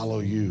want to follow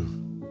you.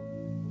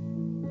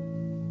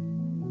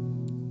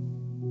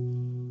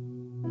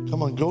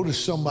 Come on, go to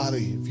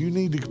somebody. If you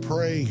need to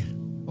pray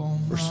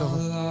for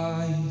someone.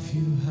 Life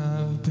you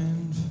have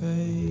been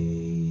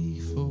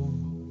faithful.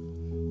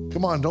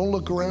 Come on, don't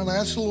look around.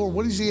 Ask the Lord,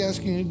 what is he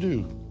asking you to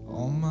do?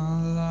 All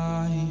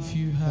my life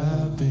you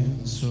have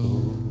been so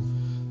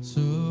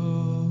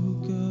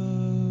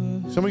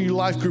good. Some of you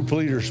life group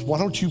leaders, why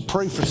don't you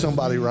pray for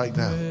somebody right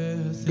now?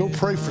 Go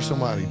pray for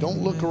somebody.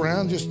 Don't look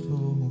around, just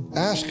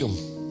ask them.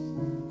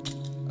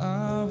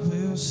 I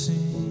will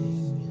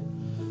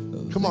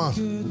sing. Come on.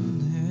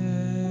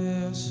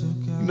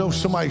 You know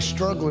somebody's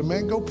struggling,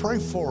 man, go pray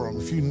for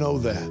them if you know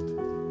that.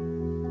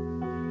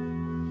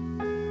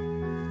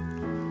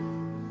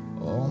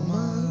 All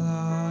my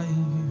life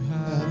you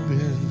have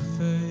been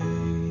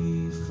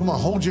faithful. Come on,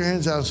 hold your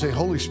hands out and say,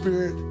 Holy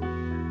Spirit,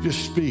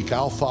 just speak,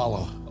 I'll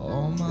follow.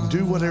 And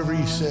do whatever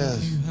he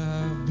says. You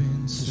have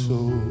been So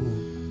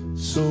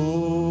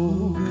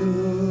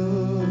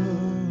good.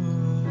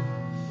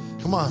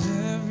 Come on.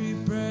 every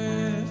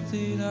breath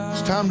that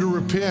It's time to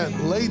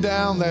repent. Lay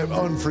down that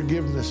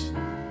unforgiveness.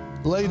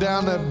 Lay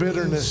down that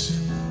bitterness.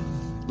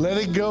 Let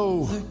it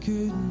go. the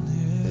goodness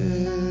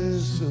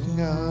Yes, of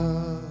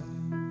God.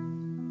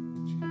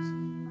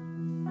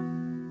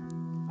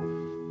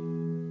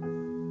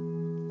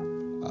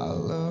 I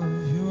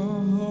love your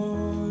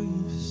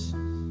voice.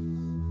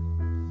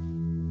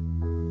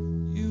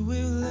 You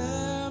will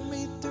let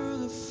me through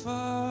the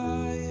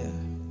fire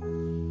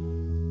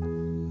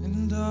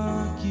and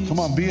darkest. Come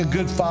on, be a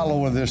good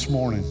follower this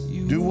morning.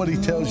 Do what he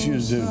tells you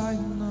to do.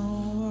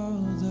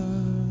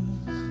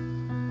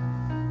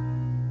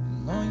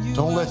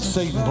 Don't let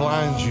Satan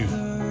blind you.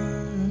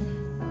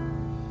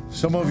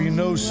 Some of you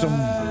know some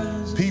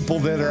people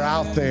that are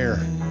out there.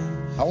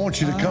 I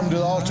want you to come to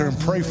the altar and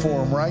pray for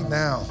them right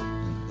now.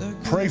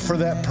 Pray for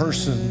that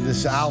person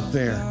that's out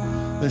there,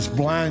 that's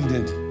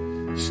blinded.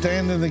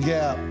 Stand in the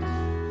gap.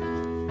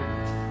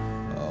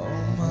 All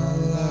my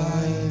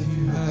life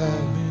you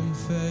have been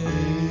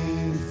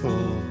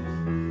faithful.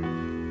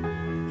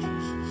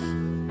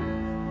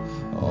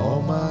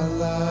 All my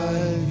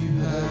life you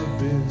have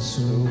been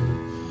so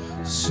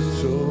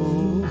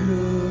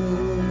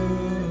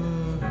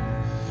good.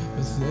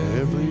 With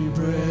every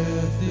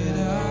breath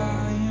that I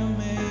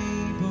am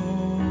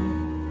able,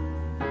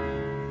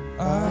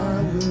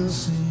 I will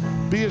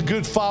sing Be a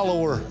good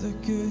follower. the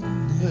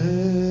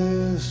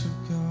goodness of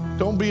God.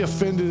 Don't be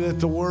offended at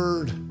the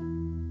word.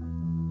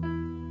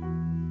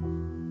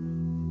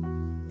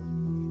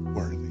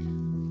 Worthy.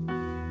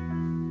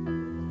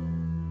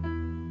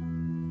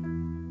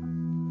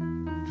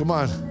 Come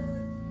on.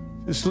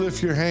 Just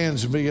lift your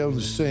hands and be able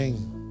to sing.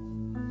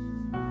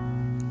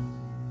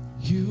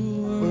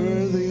 You are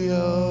Worthy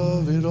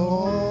of it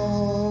all.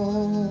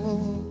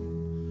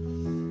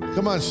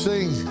 Come on,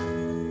 sing.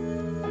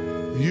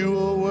 You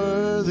are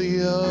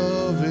worthy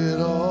of it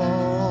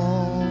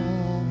all.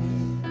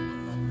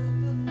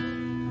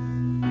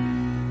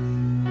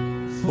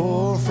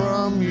 For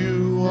from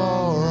you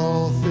are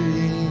all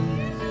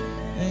things,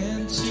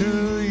 and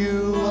to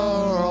you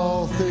are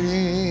all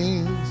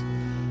things.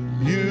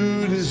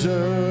 You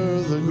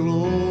deserve the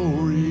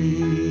glory.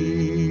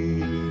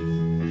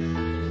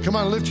 Come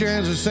on, lift your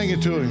hands and sing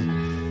it to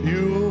him.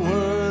 You are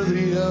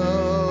worthy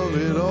of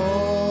it all.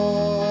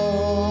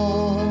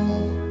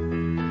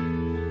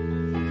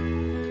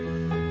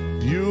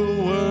 You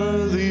are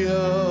worthy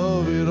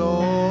of it all.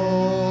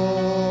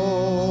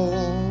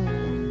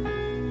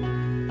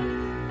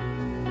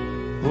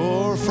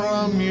 For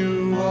from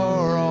you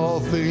are all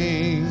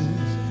things,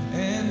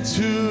 and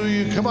to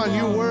you. Come on,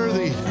 you're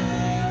worthy. you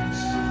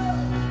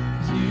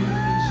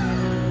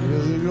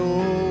deserve The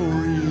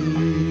glory.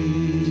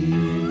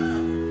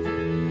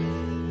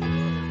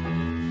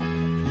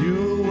 You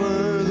are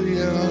worthy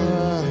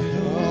of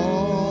it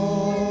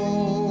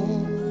all.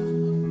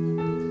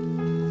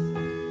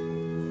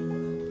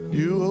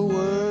 You are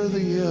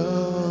worthy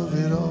of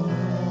it all.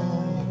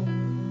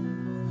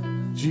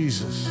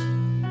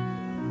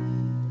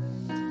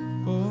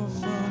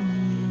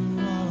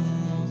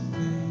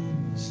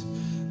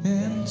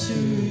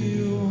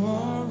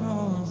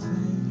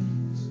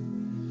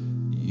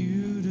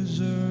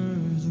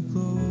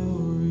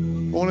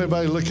 want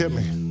everybody to look at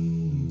me.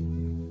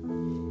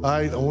 All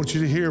right, I want you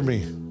to hear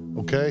me,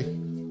 okay?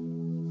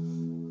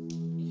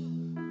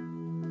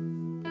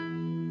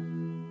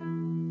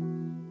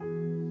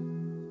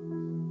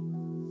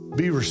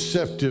 Be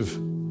receptive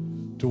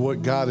to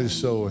what God is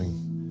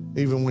sowing,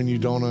 even when you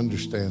don't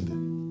understand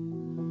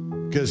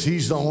it. Because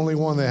He's the only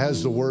one that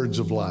has the words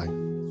of life.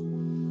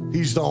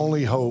 He's the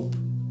only hope.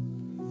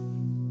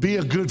 Be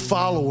a good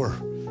follower.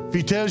 If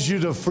He tells you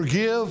to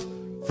forgive,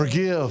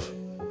 forgive.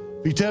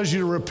 If He tells you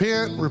to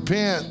repent,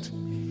 repent.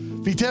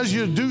 If He tells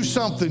you to do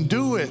something,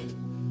 do it.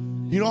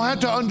 You don't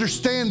have to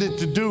understand it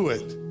to do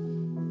it.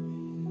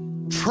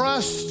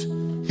 Trust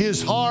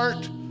His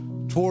heart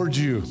towards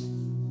you.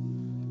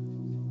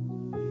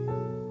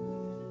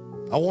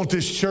 I want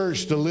this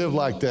church to live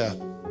like that.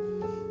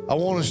 I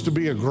want us to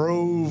be a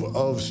grove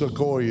of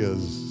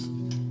sequoias.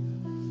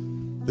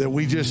 That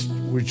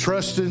we're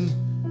trusting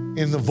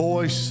in the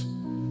voice.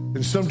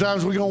 And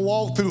sometimes we're going to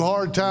walk through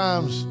hard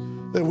times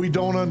that we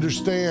don't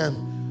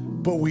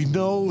understand. But we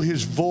know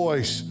His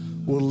voice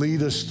will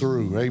lead us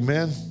through.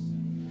 Amen?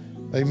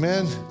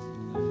 Amen?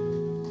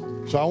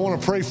 So I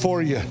want to pray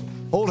for you.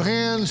 Hold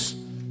hands.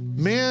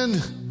 Men,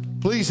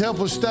 please help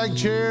us stack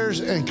chairs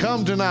and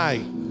come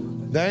tonight.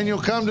 Daniel,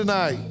 come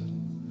tonight.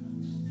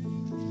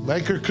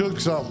 Make her cook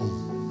something.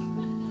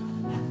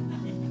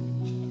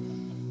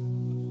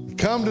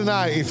 Come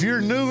tonight. If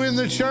you're new in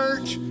the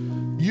church,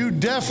 you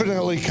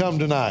definitely come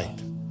tonight.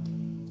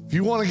 If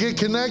you want to get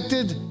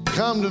connected,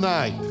 come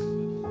tonight.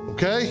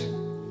 Okay?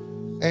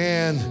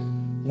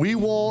 And we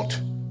want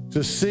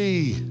to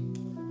see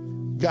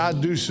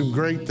God do some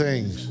great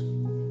things.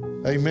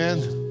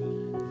 Amen.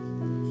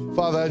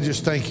 Father, I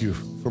just thank you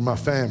for my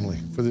family,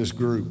 for this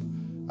group.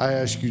 I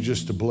ask you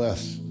just to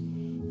bless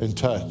and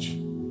touch.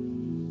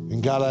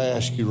 And God, I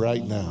ask you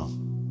right now,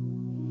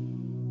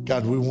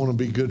 God, we want to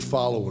be good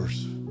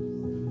followers.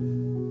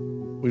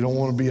 We don't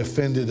want to be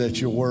offended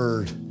at your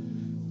word.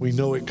 We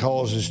know it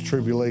causes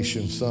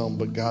tribulation some,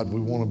 but God,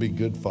 we want to be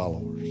good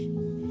followers.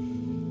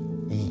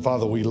 And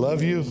Father, we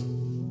love you.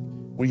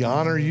 We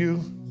honor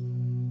you.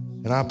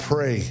 And I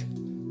pray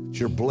that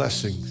your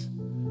blessings,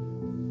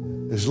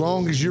 as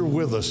long as you're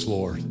with us,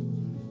 Lord,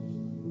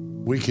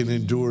 we can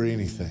endure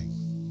anything.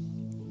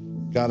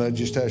 God, I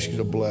just ask you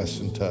to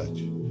bless and touch.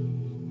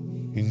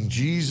 In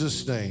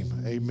Jesus' name,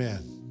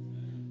 amen.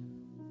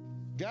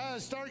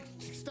 Guys, start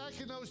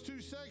stacking those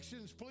two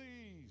sections,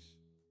 please.